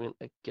argument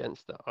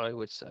against that I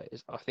would say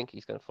is I think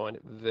he's going to find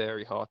it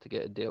very hard to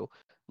get a deal,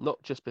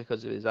 not just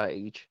because of his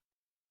age,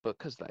 but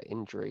because of that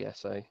injury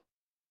essay.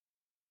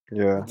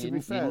 Yeah,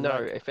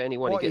 if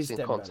anyone he gets in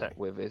contact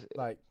with is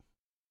like.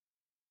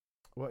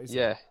 What is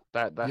that's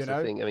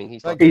the thing. I mean,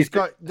 he's got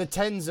the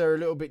 10s are a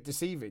little bit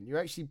deceiving. You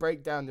actually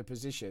break down the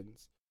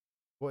positions.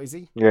 What is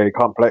he? Yeah, he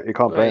can't play. He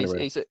can't play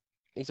anyway.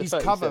 He's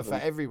cover for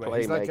everywhere.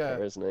 He's like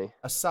isn't he?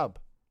 A sub.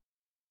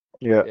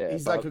 Yeah,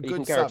 he's like a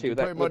good sub. You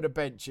put him on the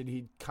bench and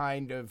he'd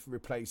kind of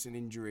replace an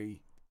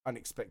injury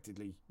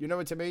unexpectedly. You know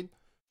what I mean?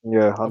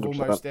 Yeah, 100%.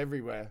 Almost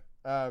everywhere.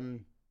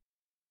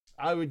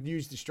 I would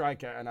use the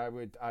striker, and I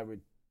would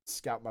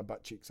scout my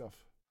butt cheeks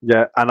off.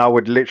 Yeah, and I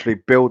would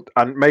literally build,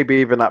 and maybe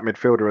even that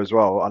midfielder as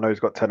well. I know he's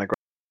got 10 aggression,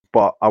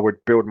 but I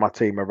would build my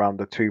team around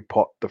the 2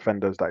 pot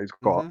defenders that he's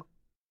got.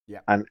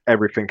 Yeah, and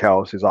everything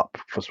else is up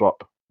for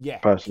swap. Yeah,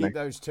 personally, keep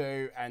those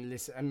 2 and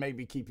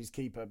maybe keep his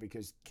keeper,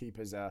 because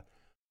keepers are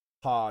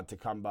hard to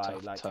come by.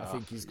 Tough. I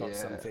think he's got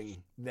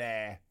something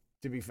there.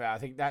 To be fair, I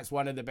think that's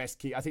one of the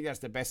best I think that's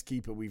the best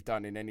keeper we've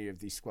done in any of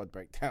these squad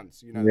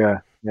breakdowns.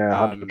 Yeah,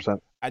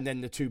 100%. And then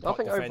the 2 pot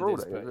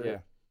defenders,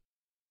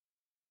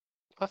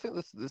 I think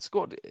the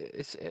squad.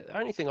 It's the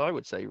only thing I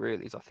would say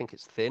really is I think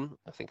it's thin.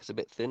 I think it's a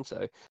bit thin.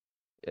 So,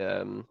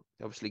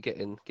 obviously get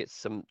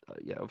some.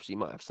 Obviously you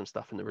might have some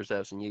stuff in the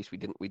reserves and use. We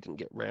didn't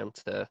get round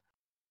to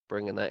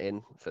bringing that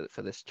in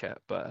for this chat.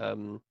 But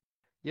I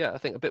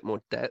think a bit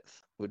more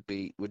depth would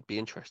be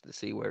interesting to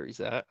see where he's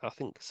at. I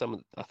think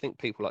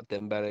people like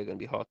Dembele are going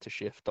to be hard to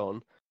shift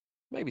on.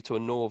 Maybe to a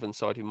northern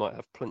side who might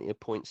have plenty of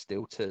points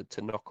still to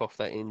knock off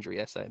that injury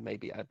essay and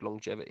maybe add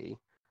longevity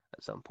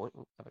at some point.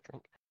 We'll have a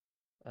drink.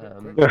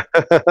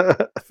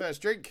 First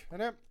drink,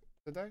 innit?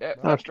 Yeah,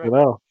 first drink.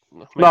 No,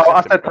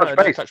 I said touch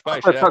base. Touch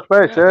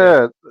base.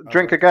 Yeah.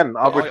 Drink again.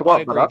 I agree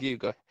with you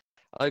guys.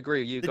 I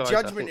agree with you guys. The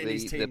judgment in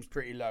his team's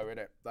pretty low, isn't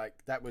it?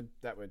 Like that would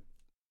bother me.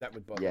 That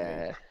would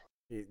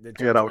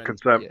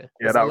concern.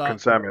 That would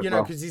concern me as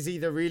well. Because he's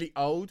either really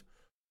old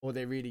or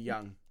they're really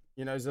young.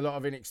 There's a lot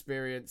of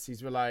inexperience.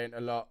 He's reliant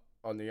a lot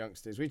on the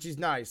youngsters, which is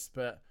nice,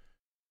 but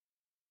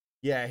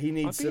he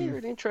needs some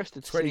really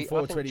interested to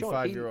 24,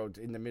 25-year-old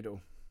in the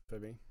middle.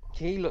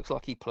 He looks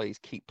like he plays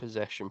keep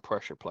possession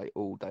pressure play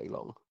all day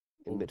long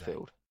in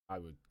midfield. I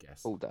would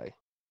guess all day.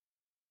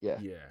 Yeah.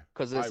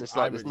 Because there's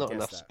not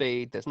enough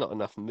speed. There's not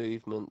enough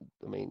movement.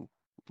 I mean,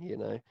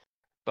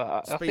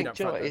 But I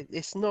think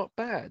it's not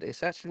bad.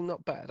 It's actually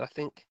not bad. I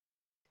think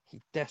he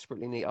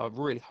desperately needs. I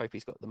really hope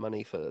he's got the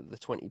money for the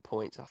 20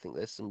 points. I think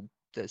there's some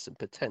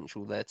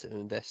potential there to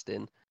invest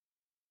in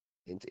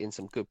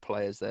some good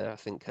players there. I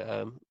think.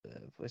 The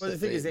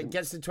thing is, it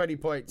gets to 20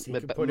 points. He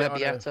can put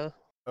it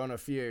on a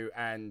few,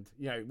 and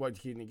what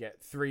can he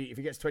get? 3. If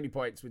he gets 20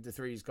 points with the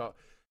 3 he's got,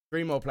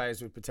 3 more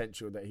players with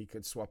potential that he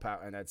could swap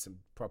out and add some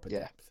proper Yeah.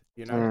 depth.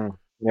 You know.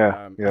 Yeah.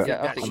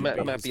 I think should be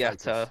his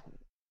Mabiata. focus.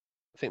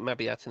 I think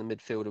Mabiata in the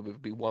midfielder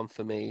would be one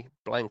for me.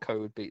 Blanco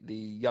would be the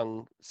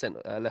young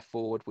left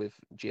forward with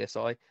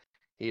GSI.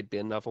 He'd be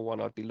another one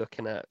I'd be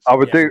looking at. I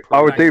would do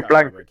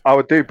Blanco. I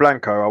would do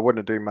Blanco. I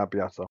wouldn't do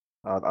Mabiata.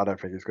 I don't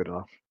think he's good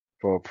enough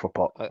for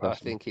Pop. I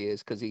think he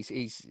is, because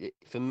he's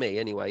for me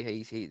anyway.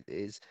 He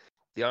is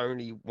the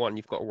only one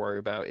you've got to worry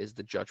about is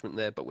the judgment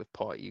there. But with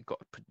Pite, you've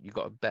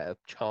got a better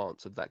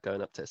chance of that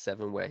going up to a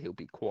 7, where he'll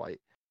be quite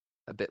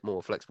a bit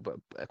more flexible.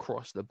 But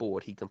across the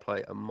board, he can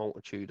play a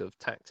multitude of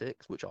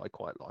tactics, which I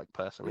quite like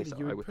personally. Really, So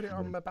you I would would put it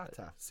on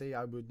Mabata. See,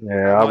 I would.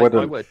 Yeah, I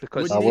wouldn't. I would,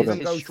 because Wouldn't I even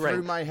his go strength,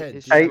 through my head.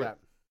 his to do strength- that.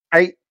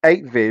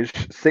 8 Viz,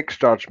 6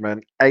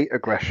 judgment, 8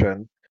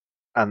 aggression,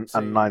 and See,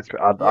 9 speed.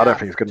 I don't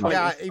think he's good enough.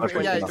 Yeah, I think he's it's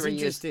good enough.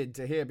 interesting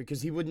to hear,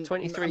 because he wouldn't.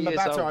 23 years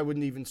Mabata, old. I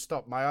wouldn't even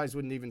stop. My eyes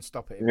wouldn't even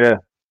stop it.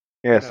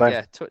 Yeah,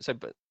 same. So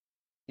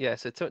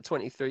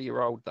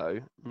 23-year-old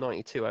though,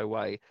 92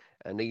 away,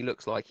 and he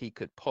looks like he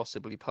could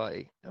possibly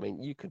play. I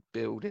mean, you could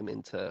build him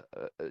into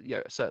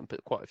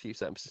quite a few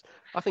certain positions.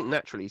 I think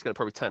naturally he's going to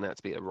probably turn out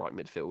to be a right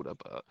midfielder,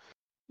 but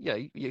yeah,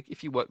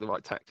 if you work the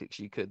right tactics,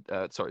 you could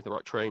the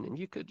right training,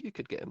 you could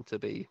get him to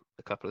be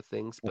a couple of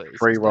things. But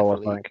Free roll, I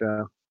definitely- think.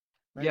 Yeah.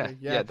 Maybe,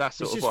 Yeah, that's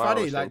It's sort of just what I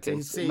funny, was like, to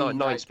thinking. see,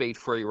 9-speed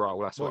free roll.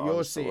 That's what I you're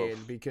was sort seeing,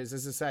 of- because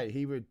as I say,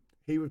 he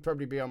would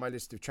probably be on my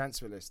list of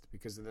transfer list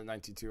because of the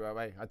 92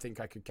 OA. I think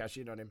I could cash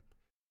in on him.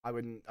 I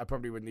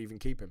probably wouldn't even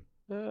keep him.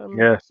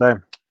 Yeah,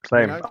 same.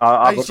 You know?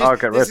 I'll It's get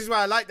just- rid. this is why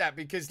I like that,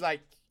 because like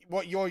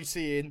what you're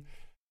seeing,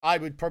 I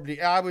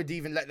would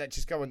even let that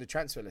just go on the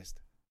transfer list.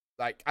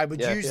 Like I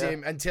would use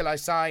him until I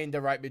signed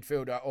the right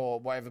midfielder or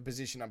whatever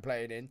position I'm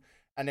playing in,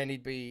 and then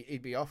he'd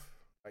be off.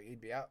 Like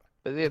he'd be out.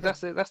 But yeah, that's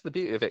the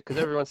beauty of it, because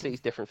everyone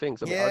sees different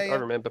things. I mean, I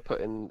remember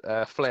putting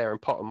Flair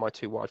and Pot on my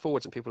 2 wide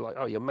forwards, and people were like,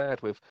 "Oh, you're mad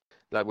with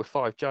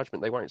 5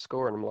 judgment, they won't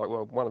score." And I'm like,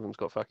 "Well, one of them's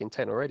got fucking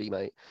 10 already,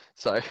 mate."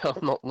 So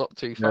I'm not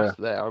too fussed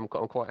there. I'm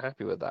quite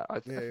happy with that. I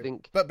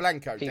think. But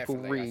Blanco, people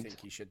definitely, I read- think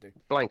he should do.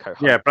 Blanco.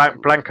 Yeah,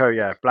 100%.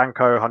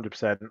 Blanco,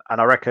 100%.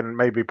 And I reckon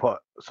maybe put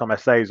some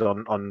essays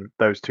on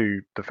those 2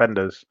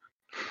 defenders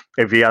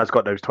if he has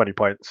got those 20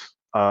 points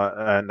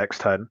next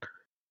turn.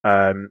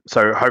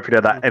 So hopefully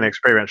that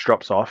inexperience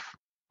drops off,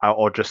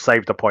 or just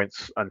save the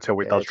points until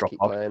it does just drop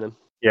keep off. playing him.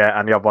 Yeah,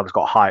 and the other one's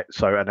got height,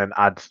 so and then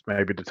add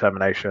maybe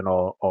determination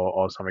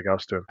or something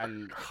else to him.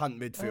 And hunt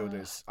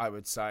midfielders. I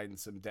would sign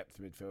some depth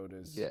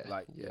midfielders.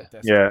 Yeah.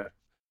 Definitely.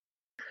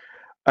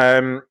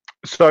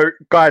 So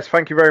guys,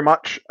 thank you very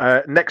much.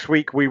 Next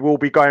week we will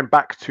be going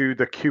back to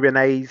the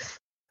Q&As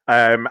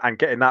and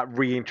getting that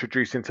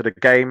reintroduced into the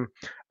game.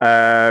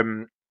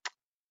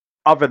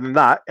 Other than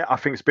that, I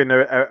think it's been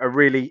a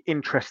really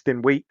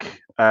interesting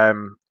week.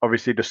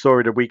 Obviously, the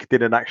story of the week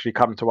didn't actually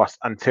come to us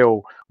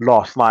until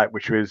last night,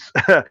 which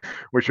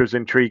was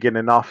intriguing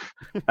enough.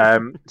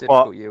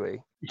 Typical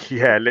Yui.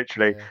 Yeah,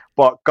 literally.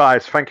 But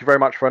guys, thank you very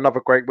much for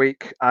another great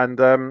week, and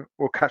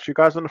we'll catch you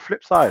guys on the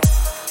flip side.